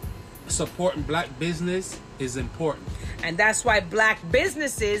me, supporting black business is important. And that's why black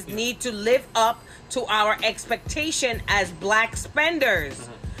businesses need to live up to our expectation as black spenders.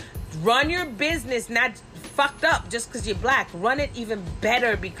 Mm-hmm. Run your business not fucked up just because you're black. Run it even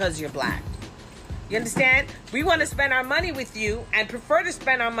better because you're black. You understand? We want to spend our money with you and prefer to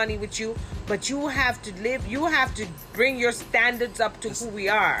spend our money with you, but you have to bring your standards up to who we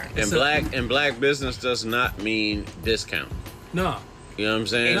are. And black business does not mean discount. No. You know what I'm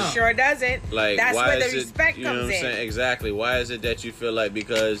saying? It sure doesn't. Like, that's why where the is respect you know comes what I'm in. saying? Exactly. Why is it that you feel like,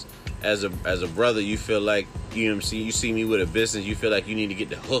 because as a brother, you feel like, you know what I'm saying, you see me with a business, you feel like you need to get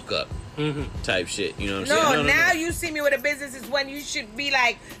the hookup. type shit. You know what No, I'm saying? now you see me with a business is when you should be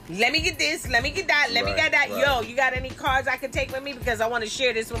like, let me get this, let me get that, let me get that. Right. Yo, you got any cards I can take with me because I want to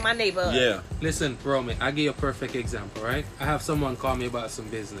share this with my neighborhood? Yeah. Listen, Romy, I give you a perfect example, right? I have someone call me about some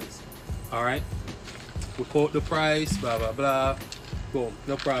business. All right? We quote the price, blah, blah, blah. Boom,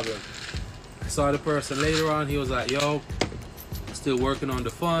 no problem. I saw the person later on. He was like, yo, still working on the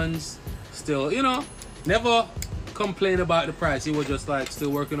funds. Still, never complain about the price. He was just like,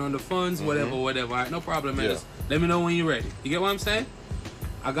 still working on the funds, whatever. All right, no problem, man. Yeah. Just let me know when you're ready. You get what I'm saying?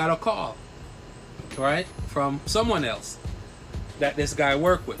 I got a call, right, from someone else that this guy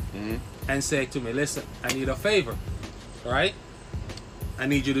worked with and said to me, listen, I need a favor, right? I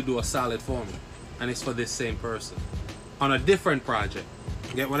need you to do a solid for me. And it's for this same person on a different project.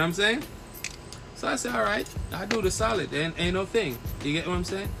 Get what I'm saying? So I said, all right, I do the solid. Ain't no thing. You get what I'm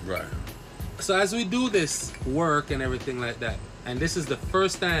saying? Right. So as we do this work and everything like that, and this is the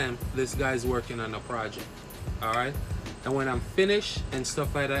first time this guy's working on a project, all right? And when I'm finished and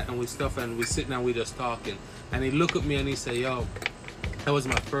stuff like that, and we sit down, we just talking, and he look at me and he say, yo, that was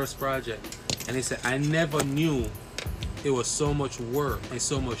my first project. And he said, I never knew it was so much work and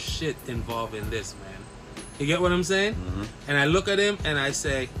so much shit involved in this, man. You get what I'm saying? And I look at him and I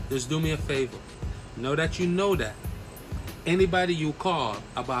say, just do me a favor. Know that you know that. Anybody you call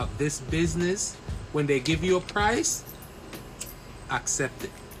about this business, when they give you a price, accept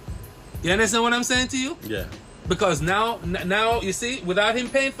it. You understand what I'm saying to you? Yeah. Because now you see, without him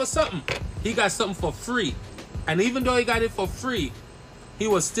paying for something, he got something for free. And even though he got it for free, he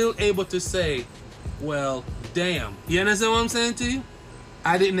was still able to say, well, damn. You understand what I'm saying to you?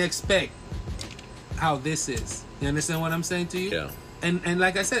 I didn't expect how this is. You understand what I'm saying to you? Yeah. And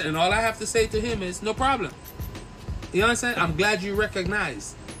like I said, and all I have to say to him is, no problem. You understand? I'm glad you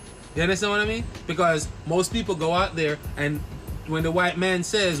recognize. You understand what I mean? Because most people go out there and when the white man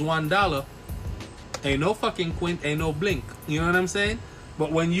says $1, ain't no fucking quint, ain't no blink. You know what I'm saying?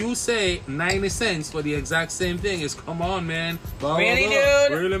 But when you say 90 cents for the exact same thing, it's come on, man. Blah, Really, blah, blah.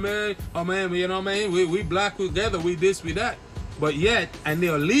 dude? Really, man? Oh, man, you know what I mean? We black together, we this, we that. But yet, and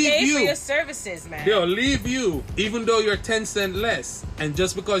they'll leave Pay you. for your services, man. They'll leave you, even though you're 10 cents less. And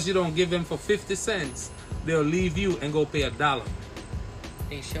just because you don't give them for 50 cents, they'll leave you and go pay $1.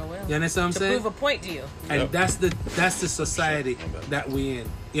 They sure will. You understand what I'm to saying? prove a point to you. And Yep. that's the society that we in.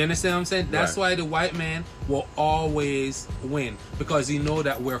 You understand what I'm saying? That's Right. why the white man will always win, because he know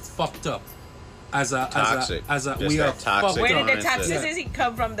that we're fucked up. Toxic. As a Just we that are toxic fucked Where up. did the mindset. toxicity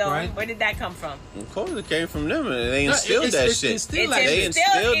come from, though? Right. Where did that come from? Of course, it came from them, and they No, instilled it's- that it's shit. instilled It's like They that.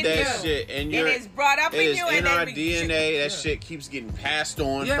 instilled in that you. shit, and It is brought up it in is you, in and then our we- DNA. That Yeah. shit keeps getting passed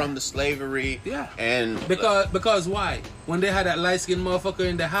on Yeah. from the slavery. Yeah. And Because why? When they had that light skinned motherfucker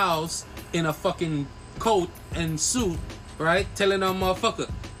in the house in a fucking coat and suit, right? Telling them motherfucker,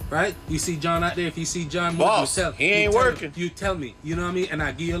 right? You see John out there. If you see John, Boss, you tell, he you ain't tell working. Me, you tell me. You know what I mean? And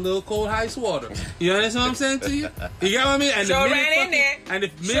I give you a little cold ice water. You understand what I'm saying to you? You get what I mean? And Sure the minute ran in fucking- there. And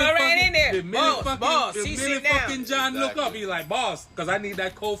if Sure minute ran fucking- in there. the minute Boss, fucking- boss, the he minute sit down. fucking John look Exactly. up, he's like, boss, because I need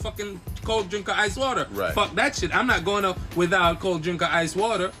that cold drink of ice water. Right. Fuck that shit. I'm not going up without cold drink of ice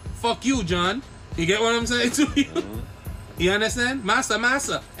water. Fuck you, John. You get what I'm saying to you? You understand?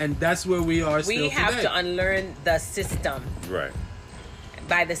 Massa. And that's where we are still We have today. to unlearn the system. right.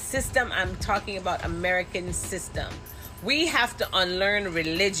 By the system, I'm talking about American system. We have to unlearn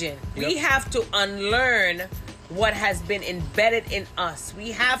religion. We Yep. have to unlearn what has been embedded in us.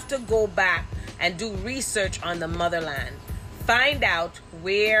 We have to go back and do research on the motherland. Find out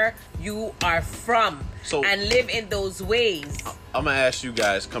where you are from So- and live in those ways. I'm gonna ask you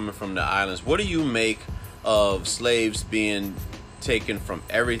guys, coming from the islands, what do you make of slaves being taken from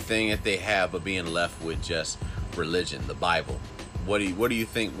everything that they have, but being left with just religion, the Bible? What do you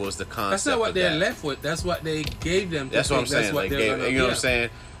think was the concept? That's not what of they're that? left with. That's what they gave them. To That's what I'm think. That's saying. what Like, they're gonna- you know what yeah. I'm saying?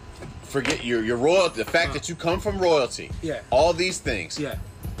 Forget your royalty. The fact that you come from royalty. Yeah. All these things. Yeah.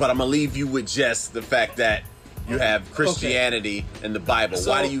 But I'm gonna leave you with just the fact that you have Christianity and the Bible.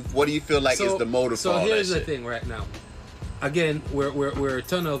 So- What do you feel like is the motive So for all here's that the shit? thing right now. Again, we're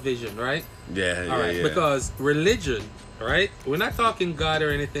tunnel vision, right? Yeah, All right, because religion, right? We're not talking God or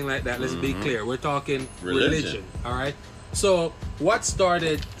anything like that. Let's be clear. We're talking Religion. religion. All right. So what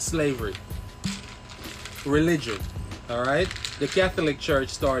started slavery? Religion. All right. The Catholic Church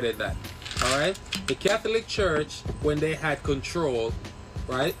started that. All right. The Catholic Church, when they had control,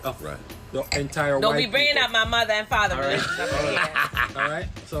 right, of Right. the entire Don't white be bringing people. up my mother and father All right. relations up in here. All right,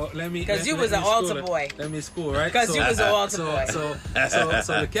 so let me. 'Cause let- you let was me an school altar it. boy. Let me school, right? 'Cause you was an altar boy. So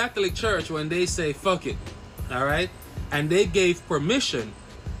the Catholic Church, when they say fuck it, all right, and they gave permission,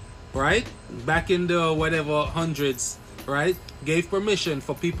 right, back in the whatever hundreds, right, gave permission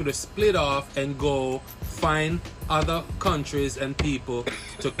for people to split off and go find other countries and people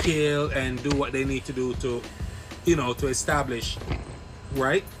to kill and do what they need to do to, to establish,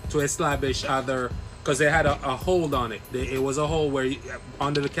 right, to establish other, because they had a hold on it. It was a hold where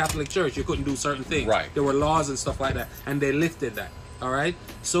under the Catholic Church you couldn't do certain things. Right. There were laws and stuff like that, and they lifted that. All right.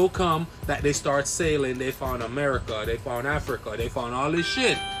 So come that they start sailing, they found America, they found Africa, they found all this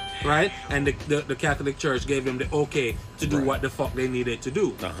shit, right? And the Catholic Church gave them the okay to do what the fuck they needed to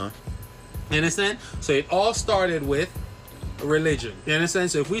do. You understand? So it all started with religion. You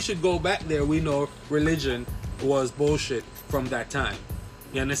understand? So if we should go back there, we know religion was bullshit from that time.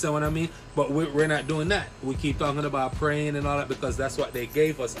 You understand what I mean? But we're not doing that. We keep talking about praying and all that because that's what they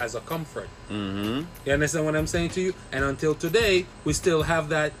gave us as a comfort. You understand what I'm saying to you? And until today, we still have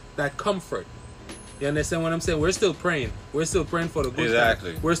that comfort. You understand what I'm saying? We're still praying. We're still praying for the good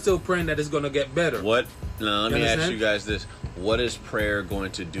Exactly. time. We're still praying that it's going to get better. Now, let me ask understand? you guys this. What is prayer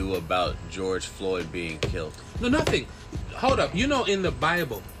going to do about George Floyd being killed? No, nothing. Hold up. In the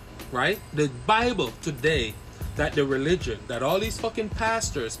Bible, right? The Bible today, that the religion that all these fucking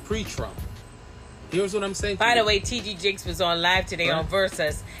pastors preach from. Here's what I'm saying. By the way, T.G. Jakes was on live today on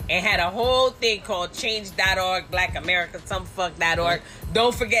Versus and had a whole thing called Change.org, Black America, some.org.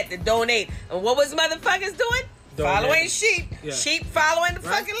 Don't forget to donate. And what was motherfuckers doing? Following sheep. Yeah. Sheep following the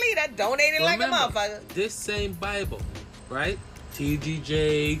fucking leader. Donating like a motherfucker. This same Bible, right? T.G.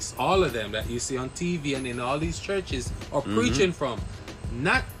 Jakes, all of them that you see on TV and in all these churches are preaching from.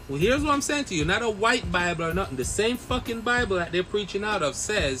 Here's what I'm saying to you. Not a white Bible or nothing. The same fucking Bible that they're preaching out of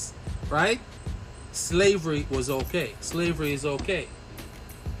says, right? Slavery was okay. Slavery is okay.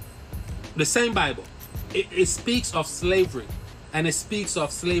 The same Bible. It speaks of slavery. And it speaks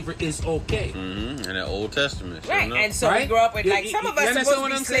of slavery is okay. In the Old Testament. Right. And so we grew up with, some of us are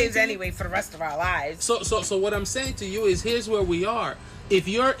supposed to be slaves anyway for the rest of our lives. So what I'm saying to you is, here's where we are. If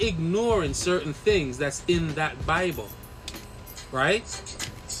you're ignoring certain things that's in that Bible, right?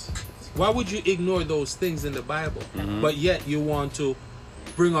 Why would you ignore those things in the Bible? But yet you want to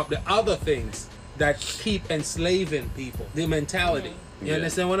bring up the other things that keep enslaving people, the mentality. You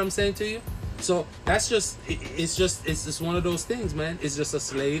understand what I'm saying to you? So that's it's just one of those things, man. It's just a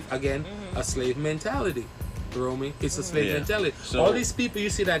slave mentality, Romy. It's a slave mentality. So, all these people you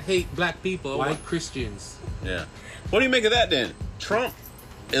see that hate black people, white Christians. Yeah. What do you make of that then? Trump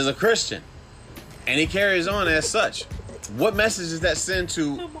is a Christian, and he carries on as such. What message does that send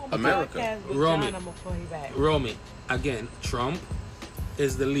to America? Romy, again, Trump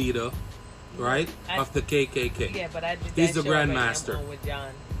is the leader, right, of the KKK. Yeah, but he's the grandmaster. With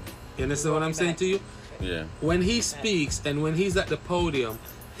John. You understand what I'm saying to you? Yeah. When he speaks and when he's at the podium,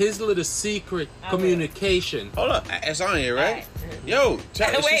 his little secret communication. Hold up, it's on here, right? Yo,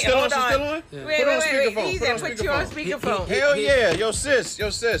 is she still on? She's still on? Yeah. Wait, put on speakerphone. Put you on speakerphone. Hell yeah, yo sis.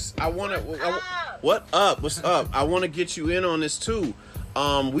 What up? What's up? I want to get you in on this too.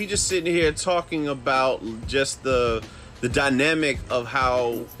 We just sitting here talking about just the dynamic of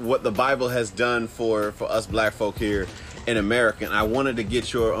what the Bible has done for us black folk here in America. And I wanted to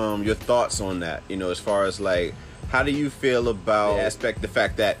get your thoughts on that. As far as like, how do you feel about the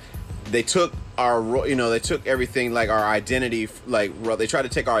fact that they took they took everything, like our identity, like they tried to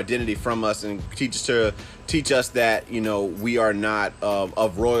take our identity from us and teach us that we are not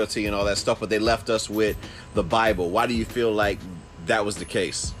of royalty and all that stuff, but they left us with the Bible. Why do you feel like that was the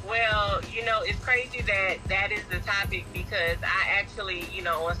case? Well, it's crazy that is the topic, because I actually,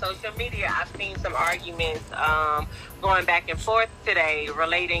 on social media, I've seen some arguments going back and forth today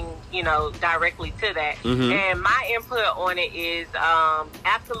relating, directly to that. And my input on it is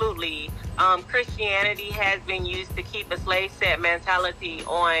absolutely Christianity has been used to keep a slave set mentality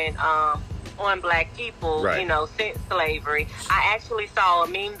on black people, right, since slavery. I actually saw a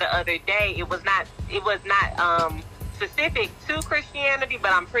meme the other day. It was not specific to Christianity,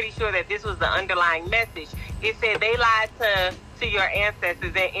 but I'm pretty sure that this was the underlying message. It said they lied to your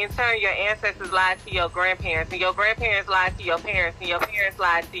ancestors, and in turn your ancestors lied to your grandparents, and your grandparents lied to your parents, and your parents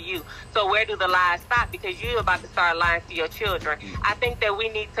lied to you. So where do the lies stop? Because you're about to start lying to your children. I think that we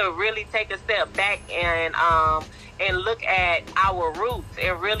need to really take a step back and look at our roots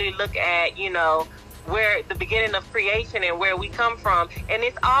and really look at where the beginning of creation and where we come from, and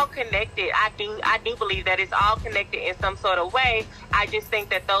it's all connected. I do believe that it's all connected in some sort of way. I just think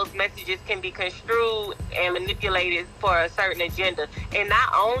that those messages can be construed and manipulated for a certain agenda. And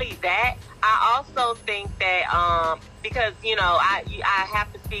not only that, I also think that because I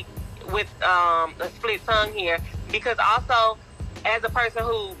have to speak with a split tongue here, because also as a person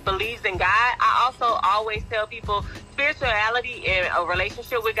who believes in God, I also always tell people spirituality and a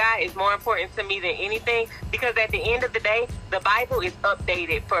relationship with God is more important to me than anything, because at the end of the day, the Bible is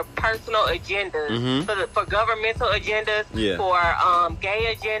updated for personal agendas, for governmental agendas, for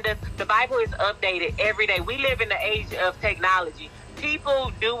gay agendas. The Bible is updated every day. We live in the age of technology.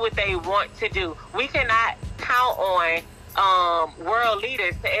 People do what they want to do. We cannot count on world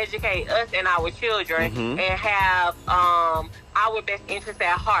leaders to educate us and our children and have our best interests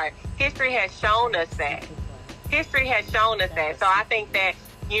at heart. History has shown us that. So I think that,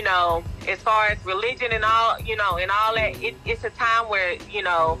 you know, as far as religion and all, you know, and all that, it's a time where, you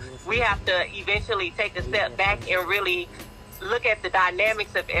know, we have to eventually take a step back and really look at the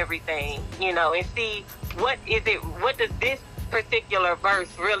dynamics of everything, you know, and see what does this particular verse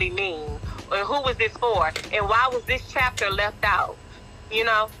really mean? And who was this for? And why was this chapter left out? You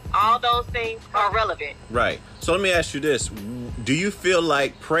know, all those things are relevant. Right. So let me ask you this. Do you feel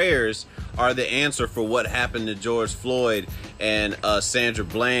like prayers are the answer for what happened to George Floyd and Sandra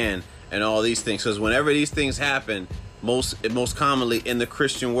Bland and all these things? Because whenever these things happen, most commonly in the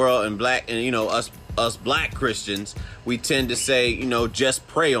Christian world and you know, us black Christians, we tend to say, you know, just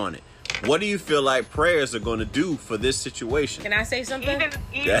pray on it. What do you feel like prayers are going to do for this situation? Can I say something? Even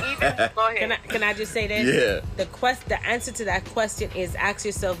go ahead. Can I just say this? Yeah. The answer to that question is, ask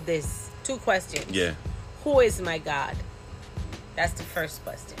yourself this. 2 questions. Yeah. Who is my God? That's the first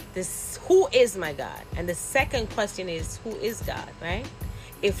question. Who is my God? And the second question is, who is God, right?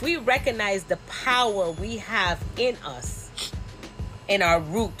 If we recognize the power we have in us, in our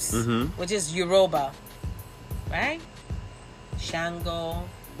roots, which is Yoruba, right? Shango,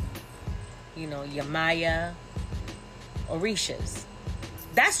 you know, Yamaya, Orishas.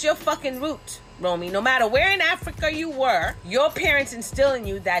 That's your fucking root, Romy. No matter where in Africa you were, your parents instill in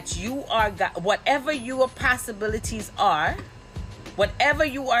you that you are God. Whatever your possibilities are, whatever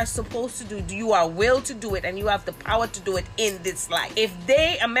you are supposed to do, you are willed to do it, and you have the power to do it in this life. If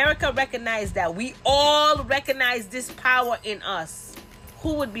America recognized that, we all recognize this power in us,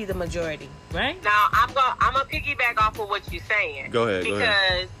 who would be the majority, right? Now, I'm gonna piggyback off of what you're saying. Go ahead.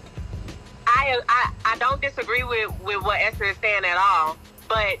 Because I don't disagree with what Esther is saying at all,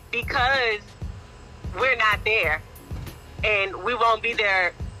 but because we're not there and we won't be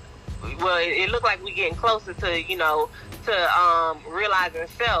there, well, it looked like we're getting closer to, you know, to realizing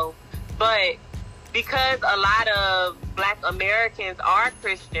self, but because a lot of Black Americans are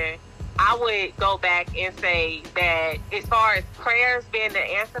Christian, I would go back and say that as far as prayers being the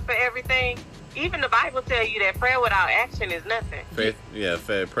answer for everything, even the Bible tells you that prayer without action is nothing. Prayer.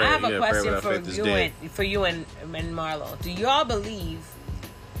 I have a question for you and Marlo. Do y'all believe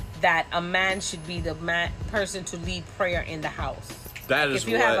that a man should be the person to lead prayer in the house? That is if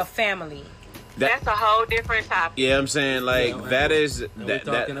you have a family. That's a whole different topic. Yeah, I'm saying, like, yeah, that is... we're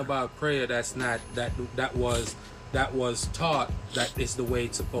talking about prayer. That's not... That was taught. That is the way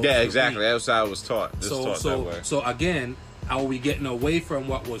it's supposed to be. Yeah, exactly. That's how I was taught. So again, are we getting away from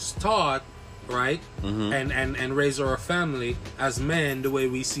what was taught, right? And raise our family as men the way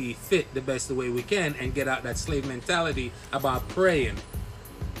we see fit, the best the way we can, and get out that slave mentality about praying.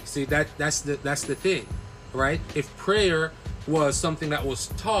 See, that's the thing, right? If prayer was something that was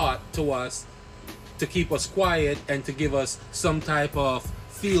taught to us to keep us quiet and to give us some type of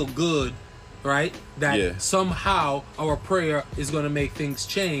feel good, right? That somehow our prayer is going to make things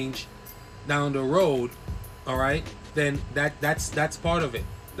change down the road, all right? Then that's part of it.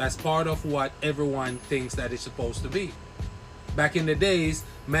 That's part of what everyone thinks that it's supposed to be. Back in the days,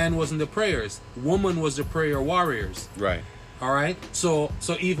 man wasn't the prayers. Woman was the prayer warriors. Right. All right? So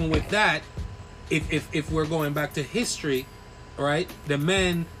even with that, if we're going back to history, right? The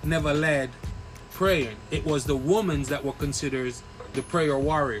men never led praying. It was the women that were considered the prayer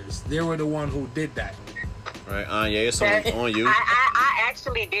warriors. They were the one who did that. Right, Anya, it's on you. I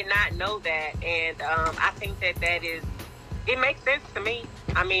actually did not know that, and I think that is, it makes sense to me.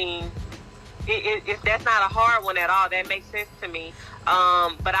 I mean, that's not a hard one at all. That makes sense to me.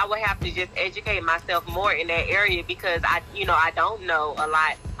 But I would have to just educate myself more in that area, because I don't know a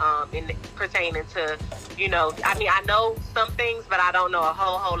lot pertaining to, I mean, I know some things, but I don't know a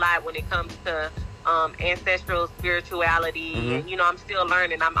whole lot when it comes to ancestral spirituality. And I'm still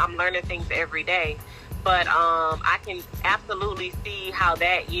learning. I'm learning things every day. But I can absolutely see how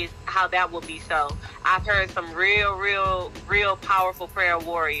that will be so. I've heard some real powerful prayer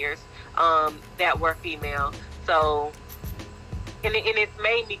warriors that were female. So, and it's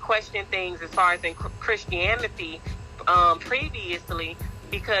made me question things as far as in Christianity previously,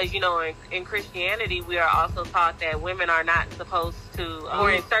 because in Christianity we are also taught that women are not supposed to, or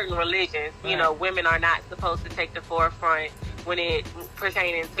in certain religions, women are not supposed to take the forefront when it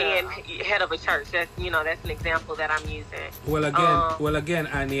pertaining to being head of a church. That's that's an example that I'm using. Well, again,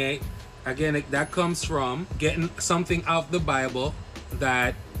 Anya, that comes from getting something out the Bible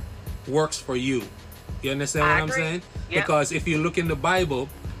that works for you. You understand what I'm saying? Yep. Because if you look in the Bible,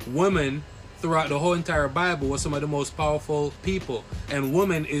 women throughout the whole entire Bible were some of the most powerful people, and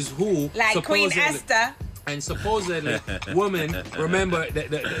woman is who, like Queen Esther. And supposedly, women, remember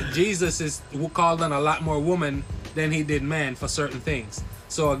that Jesus called on a lot more women than he did men for certain things.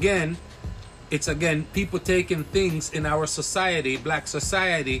 So again, it's people taking things in our society, black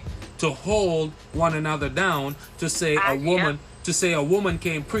society, to hold one another down, to say a woman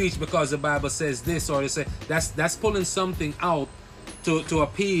can't preach because the Bible says this, or to say that's pulling something out to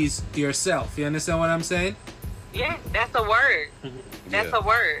appease yourself. You understand what I'm saying? Yeah, that's a word. That's a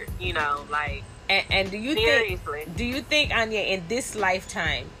word. Like. And do you think, Anya, in this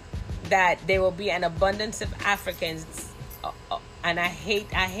lifetime, that there will be an abundance of Africans? And I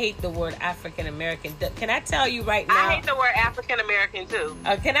hate the word African American. Can I tell you right now? I hate the word African American too.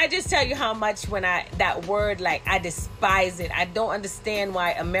 Can I just tell you how much that word, like, I despise it. I don't understand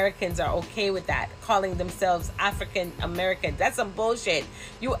why Americans are okay with that, calling themselves African American. That's some bullshit.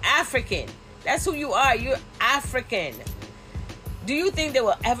 You African. That's who you are. You're African. Do you think there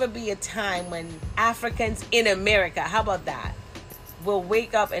will ever be a time when Africans in America, how about that, will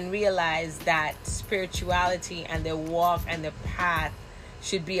wake up and realize that spirituality and their walk and their path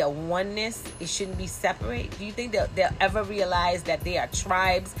should be a oneness? It shouldn't be separate. Do you think they'll ever realize that they are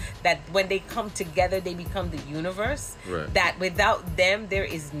tribes, that when they come together, they become the universe? Right. That without them, there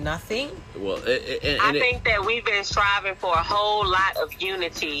is nothing? Well, I think that we've been striving for a whole lot of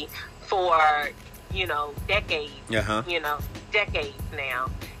unity for decades. Decades now.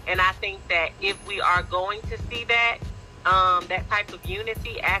 And I think that if we are going to see that type of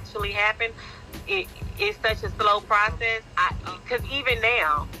unity actually happen, it's such a slow process. Because even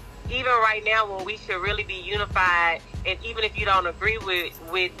right now, when we should really be unified, and even if you don't agree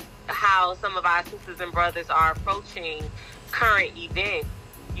with how some of our sisters and brothers are approaching current events,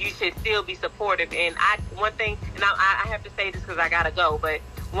 you should still be supportive. And one thing, and I have to say this because I gotta go, but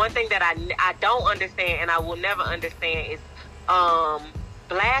one thing that I don't understand, and I will never understand, is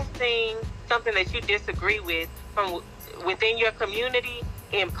blasting something that you disagree with from within your community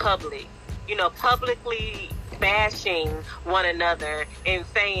in public. Publicly bashing one another and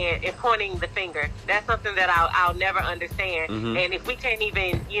saying and pointing the finger. That's something that I'll never understand. Mm-hmm. And if we can't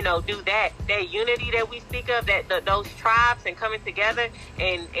even do that unity that we speak of, those tribes and coming together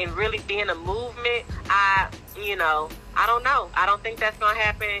and really being a movement, I don't know. I don't think that's gonna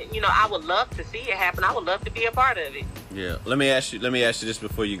happen. I would love to see it happen. I would love to be a part of it. Yeah. Let me ask you this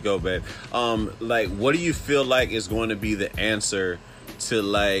before you go, babe. Like, what do you feel like is going to be the answer to,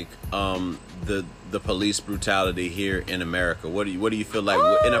 like, the police brutality here in America? What do you feel like?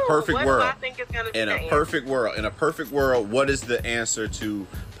 Ooh, in a perfect world? I think it's gonna be in a perfect world, what is the answer to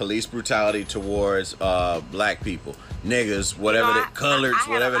police brutality towards black people, niggas, whatever coloreds,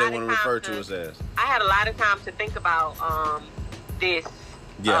 whatever they want to refer to us as? I had a lot of time to think about this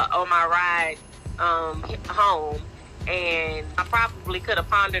on my ride home, and I probably could have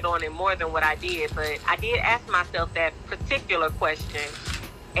pondered on it more than what I did, but I did ask myself that particular question,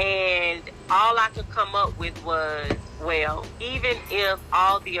 and all I could come up with was, well, even if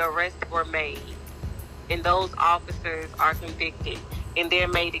all the arrests were made and those officers are convicted and they're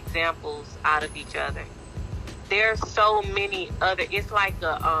made examples out of each other, there's so many other, it's like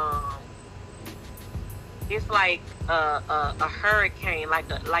a hurricane, like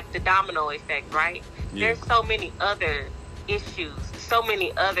the domino effect, right? Yeah. There's so many other issues, so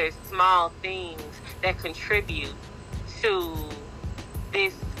many other small things that contribute to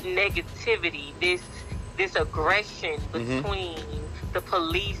this negativity, this aggression between the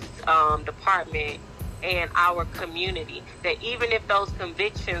police department and our community, that even if those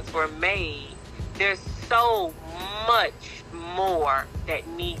convictions were made, there's so much more that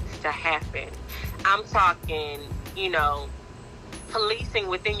needs to happen. I'm talking, policing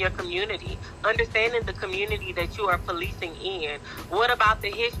within your community, understanding the community that you are policing in. What about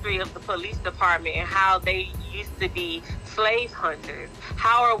the history of the police department and how they used to be slave hunters?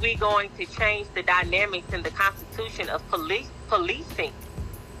 How are we going to change the dynamics in the constitution of policing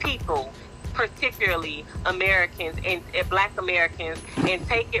people, particularly Americans and Black Americans, and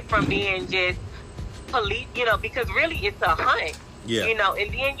take it from being just police, because really it's a hunt. Yeah. And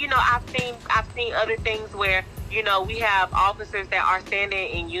then, I've seen other things where, we have officers that are standing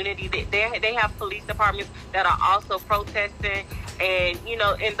in unity. They have police departments that are also protesting, and,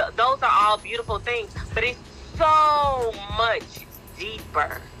 those are all beautiful things, but it's so much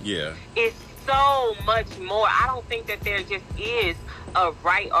deeper. Yeah. It's so much more. I don't think that there just is a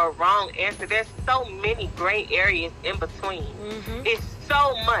right or wrong answer. There's so many gray areas in between. It's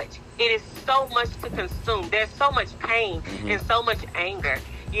so much. It is so much to consume. There's so much pain and so much anger.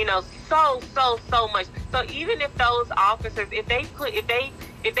 You know, so much. So even if those officers, if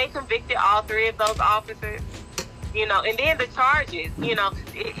they convicted all three of those officers, you know, and then the charges, you know,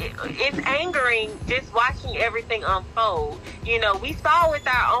 it's angering just watching everything unfold. You know, we saw with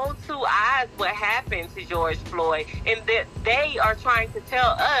our own two eyes what happened to George Floyd, and that they are trying to tell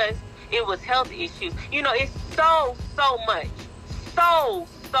us it was health issues. You know, it's so much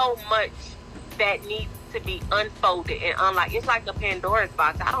that needs to be unfolded and unlocked. It's like a Pandora's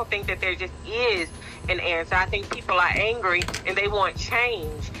box. I don't think that there just is an answer. I think people are angry and they want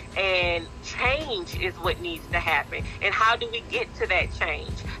change, and change is what needs to happen. And how do we get to that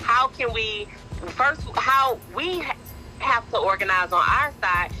change? How can we have to organize on our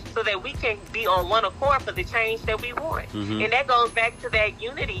side so that we can be on one accord for the change that we want. And that goes back to that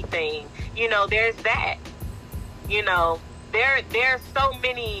unity thing. You know, there's that. You know, there's so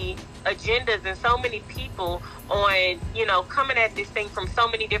many agendas and so many people on, you know, coming at this thing from so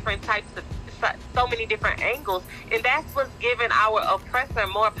many different types of, so many different angles, and that's what's giving our oppressor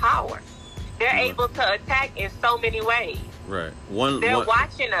more power. They're able to attack in so many ways. Right. They're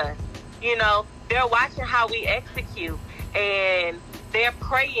watching us. You know, they're watching how we execute, and they're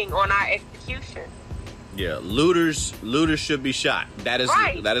preying on our execution. Yeah, looters should be shot. That is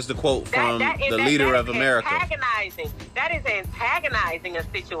right. That is the quote from the leader of America. That is antagonizing a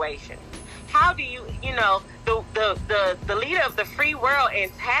situation. How do you know, the leader of the free world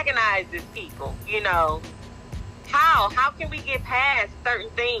antagonizes people? You know, how can we get past certain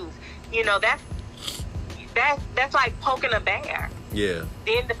things? You know, that's like poking a bear. Yeah.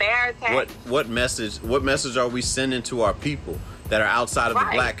 Then the bear attacks. What message are we sending to our people that are outside of the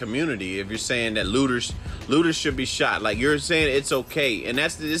black community? If you're saying that looters should be shot, like you're saying it's okay, and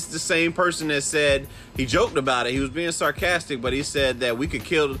it's the same person that said, he joked about it, he was being sarcastic, but he said that we could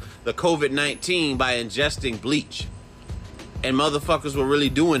kill the COVID-19 by ingesting bleach, and motherfuckers were really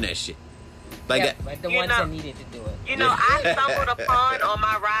doing that shit. Like that. But the ones that needed to do it. You know, I stumbled upon on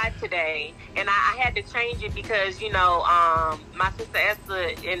my ride today, and I had to change it because, you know, my sister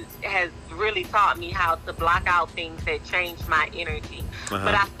Esther has really taught me how to block out things that change my energy.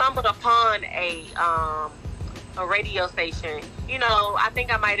 But I stumbled upon a radio station. You know, I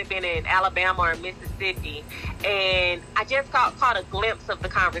think I might have been in Alabama or Mississippi, and I just caught a glimpse of the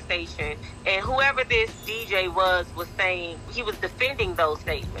conversation. And whoever this DJ was saying, he was defending those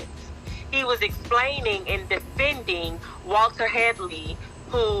statements. He was explaining and defending Walter Headley,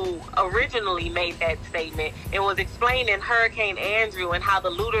 who originally made that statement, and was explaining Hurricane Andrew and how the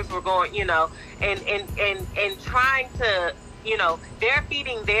looters were going, you know, and trying to, you know, they're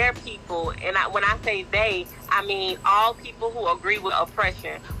feeding their people. And when I say they, I mean all people who agree with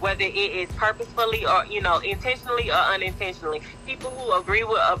oppression, whether it is purposefully or, you know, intentionally or unintentionally. People who agree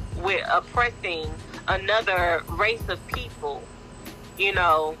with oppressing another race of people, you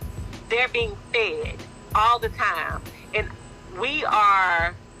know, they're being fed all the time. And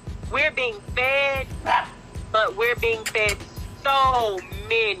we're being fed, but we're being fed so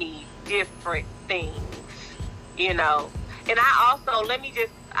many different things, you know. And I also,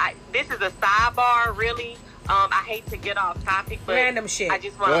 this is a sidebar, really. I hate to get off topic, but random shit. I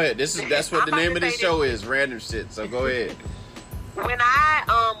just want. Go ahead. That's what the name of this show is, random shit. So go ahead. When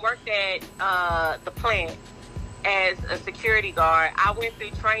I worked at the plant as a security guard, I went through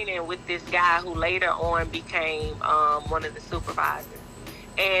training with this guy who later on became one of the supervisors.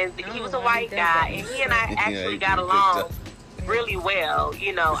 And he was a white guy, and he and I actually got along really well.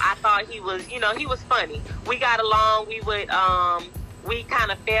 You know, I thought he was, you know, he was funny. We got along. We would, we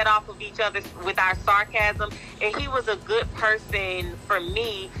kind of fed off of each other with our sarcasm. And he was a good person for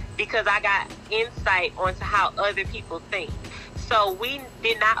me because I got insight onto how other people think. So we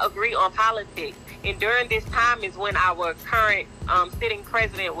did not agree on politics. And during this time is when our current sitting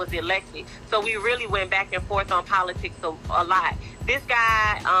president was elected. So we really went back and forth on politics a lot. This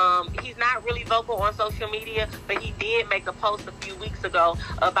guy, he's not really vocal on social media, but he did make a post a few weeks ago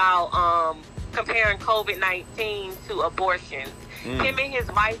about comparing COVID-19 to abortions. Him and his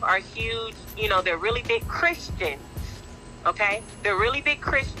wife are huge, you know, they're really big Christians, okay? They're really big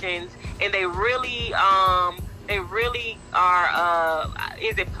Christians, and they really are,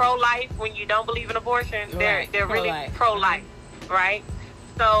 is it pro-life when you don't believe in abortion? Right. They're really pro-life, right?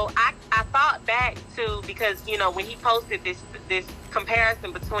 So I thought back to, because, you know, when he posted this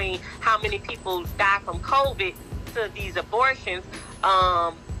comparison between how many people die from COVID to these abortions,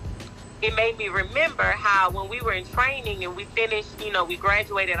 it made me remember how when we were in training and we finished, we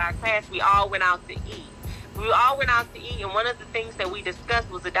graduated our class, we all went out to eat. We all went out to eat, and one of the things that we discussed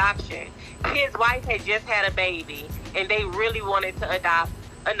was adoption. His wife had just had a baby, and they really wanted to adopt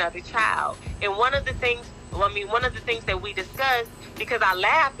another child. And one of the things that we discussed, because I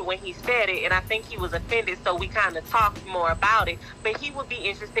laughed when he said it, and I think he was offended, so we kind of talked more about it, but he would be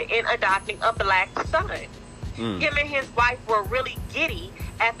interested in adopting a black son. Him and his wife were really giddy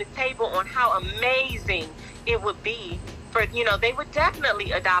at the table on how amazing it would be for, they would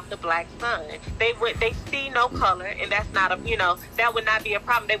definitely adopt a black son. They see no color, and that's not that would not be a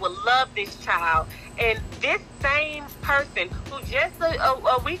problem. They would love this child. And this same person who just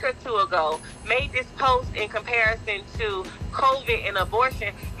a week or two ago made this post in comparison to COVID and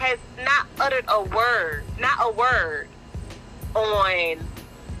abortion has not uttered not a word on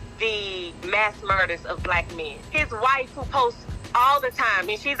the mass murders of black men. His wife, who posts all the time,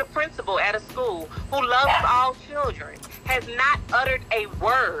 and she's a principal at a school who loves all children, has not uttered a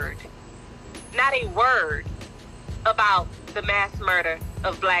word about the mass murder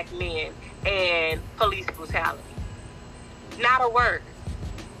of black men and police brutality. Not a word.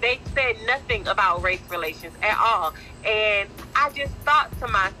 They said nothing about race relations at all. And I just thought to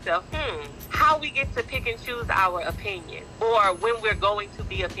myself, how we get to pick and choose our opinion, or when we're going to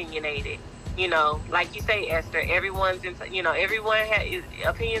be opinionated. Like you say, Esther, everyone's everyone has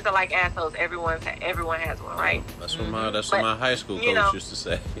opinions are like assholes. Everyone has one, right? That's what my high school coach used to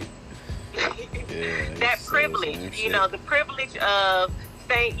say. That privilege, the privilege of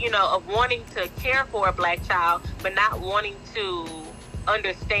saying, of wanting to care for a black child, but not wanting to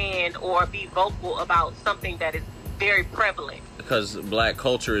understand or be vocal about something that is very prevalent. Because black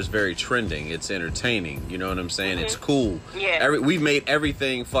culture is very trending. It's entertaining. You know what I'm saying? It's cool. Yeah. We've made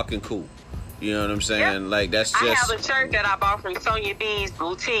everything fucking cool. You know what I'm saying? Yep. Like, that's just... I have a shirt that I bought from Sonya B's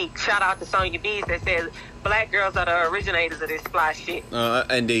boutique. Shout out to Sonya B's, that says, black girls are the originators of this fly shit.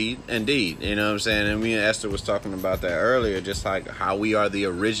 Indeed. You know what I'm saying? And me and Esther was talking about that earlier, just like how we are the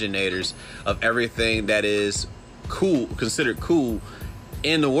originators of everything that is cool, considered cool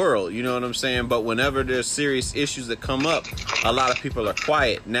in the world. You know what I'm saying? But whenever there's serious issues that come up, a lot of people are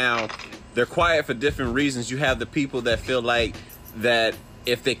quiet. Now, they're quiet for different reasons. You have the people that feel like that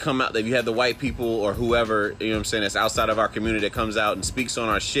if they come out, that you have the white people or whoever, you know what I'm saying, that's outside of our community that comes out and speaks on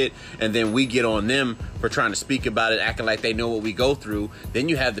our shit, and then we get on them for trying to speak about it, acting like they know what we go through. Then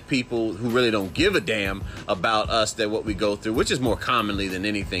you have the people who really don't give a damn about us, that what we go through, which is more commonly than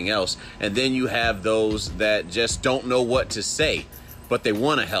anything else. And then you have those that just don't know what to say, but they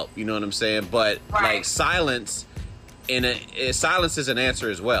want to help, you know what I'm saying? But like silence is an answer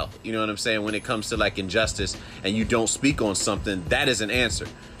as well. You know what I'm saying? When it comes to like injustice and you don't speak on something, that is an answer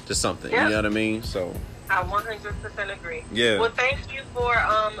to something. Yep. You know what I mean? So I 100% agree. Yeah. Well, thank you for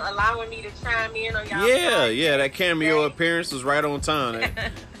allowing me to chime in on y'all. Yeah. That cameo appearance was right on time.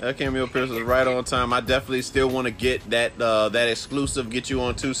 That cameo appearance was right on time. I definitely still want to get that exclusive. Get you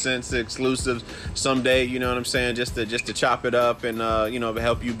on 2 Cents exclusives someday. You know what I'm saying? Just to chop it up and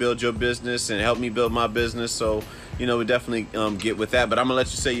help you build your business and help me build my business. So we definitely get with that. But I'm gonna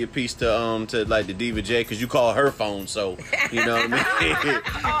let you say your piece to like the Diva J, because you call her phone. So you know what I mean.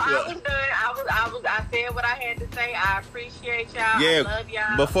 I was done. I said what I had to say. I appreciate y'all. Yeah. I love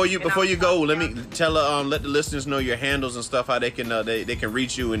y'all. Before you go, let me let the listeners know your handles and stuff, how they can they can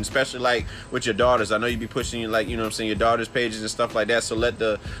reach you, and especially like with your daughters. I know you be pushing like your daughters' pages and stuff like that. So let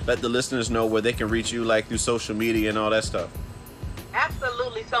the listeners know where they can reach you, like through social media and all that stuff.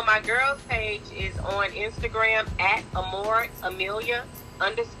 Absolutely. So my girls page is on Instagram at Amor Amelia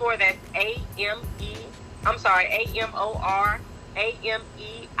 _ that's AMOR AMEI. I'm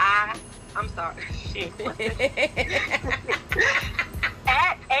sorry. Shit.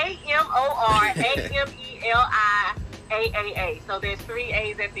 At AMOR AMELIAAA. So there's 3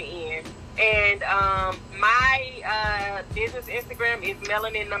 A's at the end. And my business Instagram is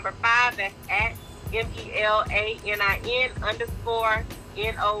melanin _ 5. That's at MELANIN _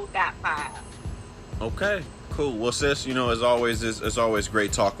 NO.5. Okay, cool. Well, sis, as always, it's always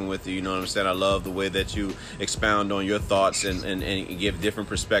great talking with you. You know what I'm saying? I love the way that you expound on your thoughts and give different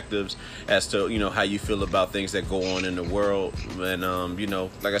perspectives as to, how you feel about things that go on in the world. And,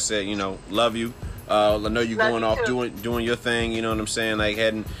 like I said, love you. I know you're going off doing your thing, you know what I'm saying, like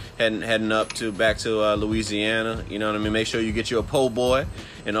heading up back to Louisiana, you know what I mean. Make sure you get you a po' boy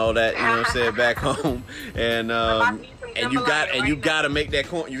and all that, you know what I'm saying, back home. And you gotta make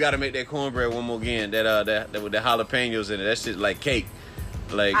that cornbread one more again. That with the jalapenos in it, that shit like cake.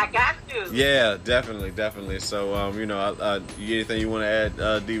 Like I got you. Yeah, definitely. So anything you want to add,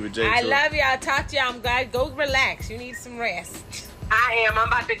 Diva J? I love y'all. Talk to y'all. I'm glad. Go relax. You need some rest. I am. I'm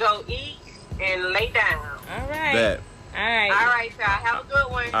about to go eat and lay down. All right. Bet. All right. All right, y'all. Have a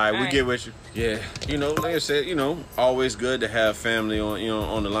good one. All right, we right. get with you. Yeah, like I said, always good to have family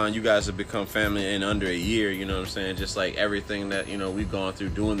on the line. You guys have become family in under a year. You know what I'm saying? Just like everything that we've gone through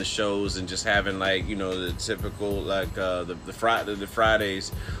doing the shows and just having like the typical like the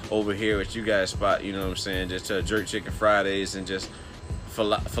Fridays over here at you guys spot. You know what I'm saying? Just jerk chicken Fridays and just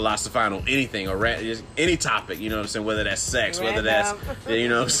philosophizing on anything or just any topic, you know what I'm saying, whether that's sex, whether that's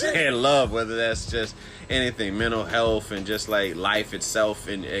love, whether that's just anything, mental health, and just like life itself,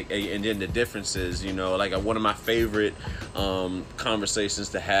 and then the differences, like one of my favorite conversations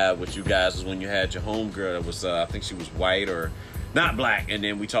to have with you guys was when you had your homegirl that was I think she was white or not black, and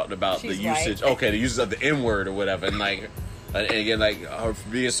then we talked about She's the usage white. the usage of the N-word or whatever, and like and again, like her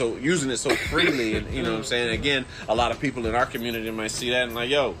using it so freely, and you know what I'm saying. Again, a lot of people in our community might see that and like,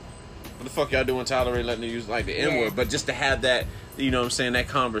 yo, what the fuck y'all doing tolerating letting her use like the N-word? Yeah. But just to have that, you know what I'm saying, that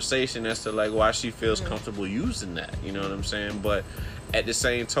conversation as to like why she feels comfortable using that, you know what I'm saying. But at the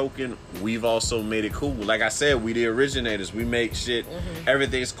same token, we've also made it cool. Like I said, we the originators. We make shit.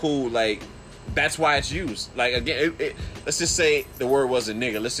 Everything's cool. Like that's why it's used. Like again, let's just say the word wasn't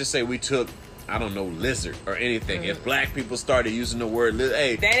nigga. Let's just say we took, I don't know, lizard or anything. If black people started using the word lizard,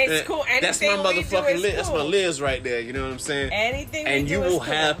 hey, then it's cool. That's my Anything we do motherfucking is Liz. That's my cool. Liz right there. You know what I'm saying? Anything we and do you is will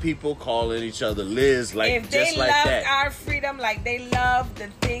cool. have people calling each other Liz, like If just they like loved that. our freedom like they love the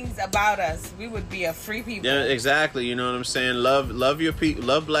things about us, we would be a free people. Yeah, exactly. You know what I'm saying? Love your people,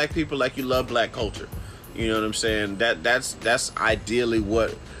 love black people like you love black culture. You know what I'm saying? That's ideally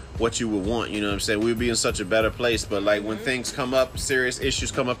what you would want, you know what I'm saying? We'd be in such a better place, but like when things come up, serious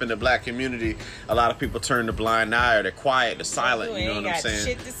issues come up in the black community, a lot of people turn the blind eye, or they're quiet, they're silent, you know what I'm saying?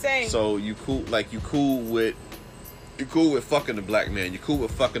 Shit to say. So you cool with fucking the black man, you cool with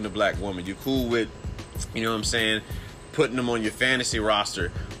fucking the black woman, you cool with, you know what I'm saying, putting them on your fantasy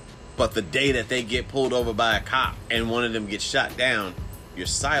roster, but the day that they get pulled over by a cop and one of them gets shot down, you're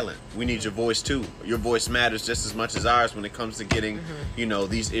silent. We need your voice too. Your voice matters just as much as ours when it comes to getting,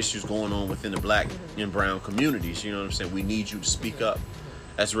 these issues going on within the black and brown communities. You know what I'm saying? We need you to speak up.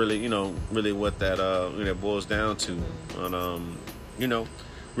 That's really, really what that boils down to. And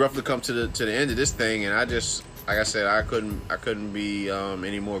roughly come to the end of this thing, and I just, like I said, I couldn't be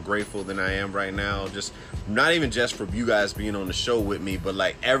any more grateful than I am right now. Just not even just for you guys being on the show with me, but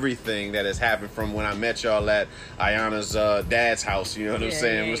like everything that has happened from when I met y'all at Ayana's dad's house. You know what I'm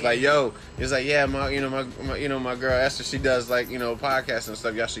saying? It was like, yo, it's like, yeah, my girl Esther, she does like podcasts and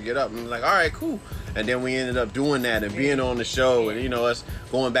stuff. Y'all should get up. And I'm like, all right, cool. And then we ended up doing that and being on the show, and us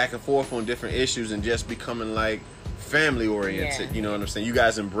going back and forth on different issues and just becoming like family oriented, you know what I'm saying? You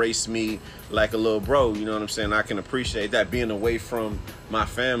guys embrace me like a little bro, you know what I'm saying? I can appreciate that, being away from my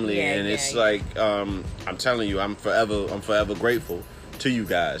family, and it's like I'm telling you, I'm forever grateful to you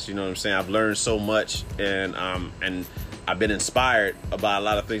guys, you know what I'm saying? I've learned so much, and I've been inspired about a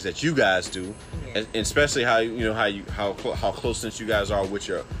lot of things that you guys do, and especially how close since you guys are with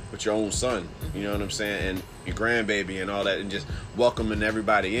your own son, you know what I'm saying, and your grandbaby and all that, and just welcoming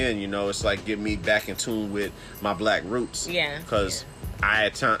everybody in. It's like get me back in tune with my black roots. Because I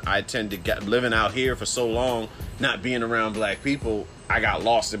tend to get living out here for so long, not being around black people. I got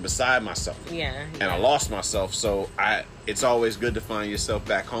lost and beside myself. And I lost myself. So it's always good to find yourself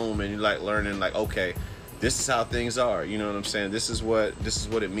back home, and you're like learning like, okay, this is how things are, you know what I'm saying? This is what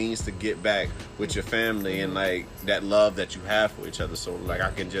it means to get back with your family and like that love that you have for each other. So like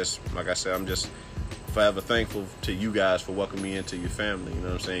I said, I'm just forever thankful to you guys for welcoming me into your family. You know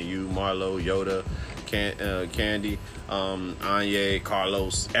what I'm saying? You, Marlo, Yoda, Candy, Anye,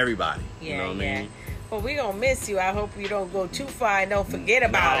 Carlos, everybody. You know what I mean? Well, we gonna miss you. I hope you don't go too far and don't forget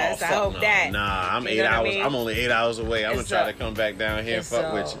about us. I hope that. Nah, I'm 8 know what I hours. mean? I'm only 8 hours away. I'm gonna try to come back down here and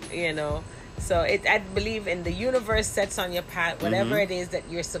fuck with you. So I believe in the universe sets on your path whatever it is that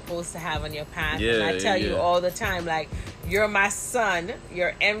you're supposed to have on your path. And I tell you all the time, like, you're my son,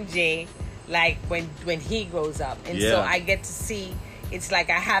 you're MJ, like when he grows up. And so I get to see, it's like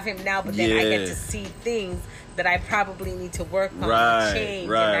I have him now, but then I get to see things that I probably need to work on and change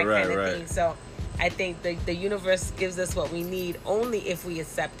and that kind of thing. So I think the universe gives us what we need only if we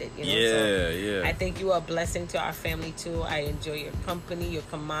accept it. So I think you are a blessing to our family too. I enjoy your company, your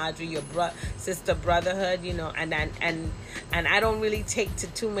camaraderie, your sister brotherhood. And I don't really take to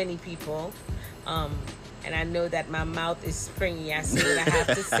too many people. And I know that my mouth is springy. I see what I have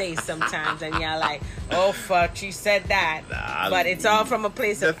to say sometimes, and y'all like, oh fuck, she said that. But it's all from a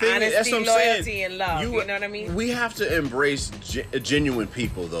place of honesty, loyalty, and love. You know what I mean? We have to embrace genuine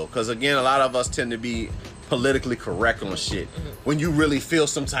people, though, because again, a lot of us tend to be politically correct on shit when you really feel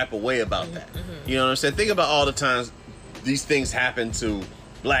some type of way about that. You know what I'm saying? Think about all the times these things happen to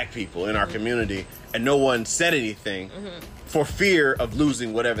black people in our community, and no one said anything for fear of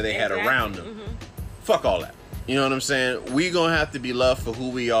losing whatever they had around them. Fuck all that. You know what I'm saying? We gonna have to be loved for who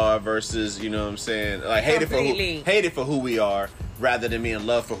we are versus, you know what I'm saying, like hate it for who we are rather than being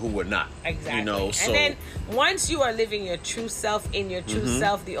loved for who we're not. Exactly. You know, so, and then once you are living your true self in your true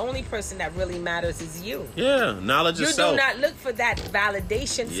self, the only person that really matters is you. Yeah, knowledge of self. You do not look for that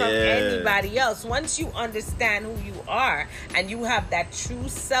validation from anybody else. Once you understand who you are and you have that true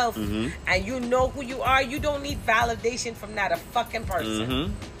self and you know who you are, you don't need validation from not a fucking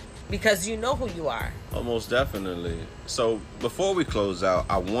person. Because you know who you are. Oh, most definitely. So before we close out,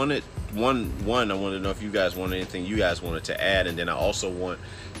 I wanted I wanted to know if you guys wanted anything you guys wanted to add, and then I also want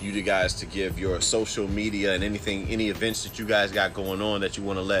you guys to give your social media and any events that you guys got going on that you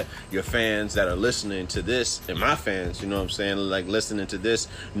want to let your fans that are listening to this, and my fans, you know what I'm saying, like listening to this,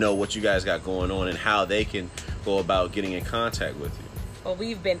 know what you guys got going on and how they can go about getting in contact with you. Well,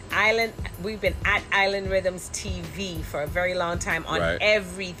 we've been at Island Rhythms TV for a very long time on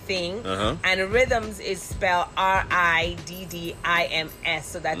everything. And Rhythms is spelled RIDDIMS.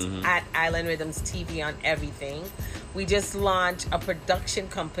 So that's at Island Rhythms TV on everything. We just launched a production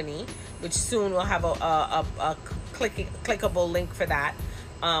company, which soon we'll have a clickable link for that.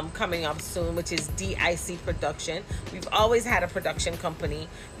 Coming up soon, which is DIC Production. We've always had a production company.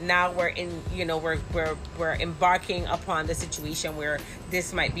 Now we're we're embarking upon the situation where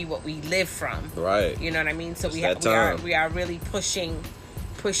this might be what we live from. Right. You know what I mean? So we are really pushing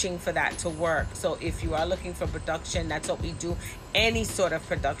for that to work. So if you are looking for production, that's what we do. Any sort of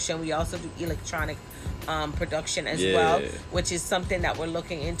production. We also do electronic production as well, which is something that we're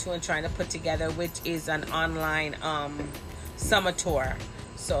looking into and trying to put together, which is an online summer tour.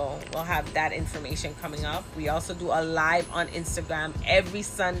 So we'll have that information coming up. We also do a live on Instagram every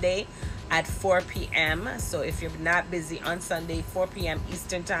Sunday at 4 p.m. So if you're not busy on Sunday, 4 p.m.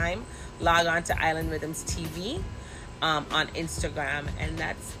 Eastern Time, log on to Island Rhythms TV on Instagram. And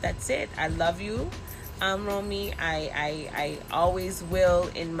that's it. I love you, Romy. I always will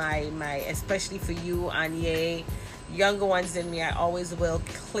in my especially for you, Anye, younger ones than me, I always will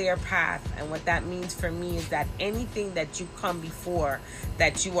clear path. And what that means for me is that anything that you come before,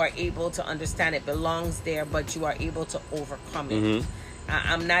 that you are able to understand it belongs there, but you are able to overcome it.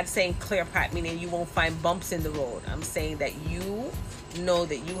 I'm not saying clear path meaning you won't find bumps in the road. I'm saying that you know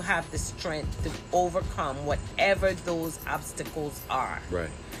that you have the strength to overcome whatever those obstacles are. Right.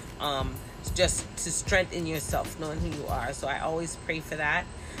 Just to strengthen yourself, knowing who you are. So I always pray for that.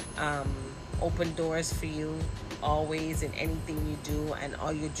 Open doors for you always in anything you do, and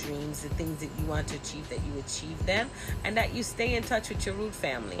all your dreams, the things that you want to achieve, that you achieve them, and that you stay in touch with your root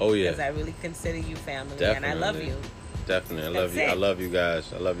family. Oh yeah, because I really consider you family. Definitely. And I love you. Definitely. I love you. I love you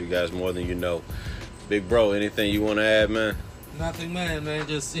guys. I love you guys more than you know. Big bro, anything you want to add, man? Nothing, man.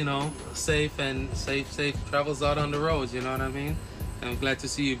 Just, safe travels out on the roads, you know what I mean? And I'm glad to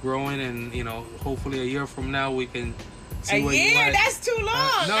see you growing, and, hopefully a year from now we can see a where year? you are. That's too long.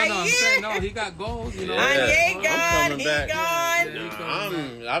 I'm saying, no, he got goals, He I'm gone.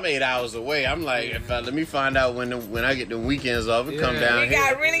 I'm 8 hours away. I'm like, let me find out when I get the weekends off and come down we here. We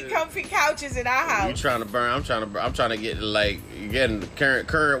got really comfy couches in our house. You trying to burn? I'm trying to get getting the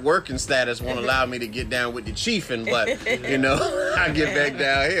current working status won't allow me to get down with the chiefing, but I get back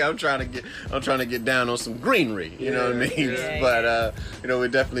down here. I'm trying to get down on some greenery. You know what I mean? But we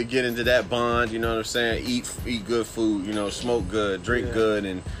definitely get into that bond. You know what I'm saying? Eat good food. Smoke good, drink good,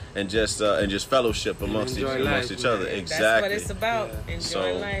 and just fellowship amongst each other. Exactly. That's what it's about.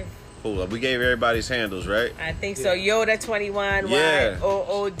 Enjoy life. Cool. We gave everybody's handles, right? I think so. Yoda21,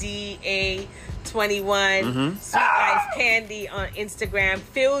 YOODA 21, Sweet Life Candy on Instagram,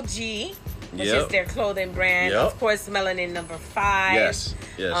 Phil G, which is their clothing brand. Of course, Melanin number 5. Yes.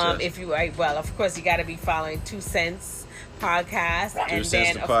 If you of course, you got to be following 2 Cents Podcast, and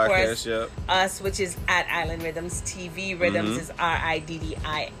then of course us, which is at Island Rhythms TV. Rhythms is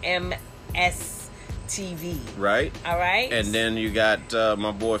RIDDIMS TV. Right. All right. And then you got my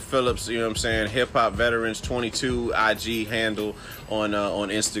boy Phillips, you know what I'm saying, Hip Hop Veterans 22 IG handle on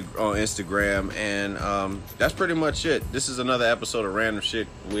Instagram, and that's pretty much it. This is another episode of Random Shit.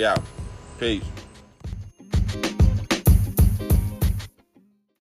 We out. Peace.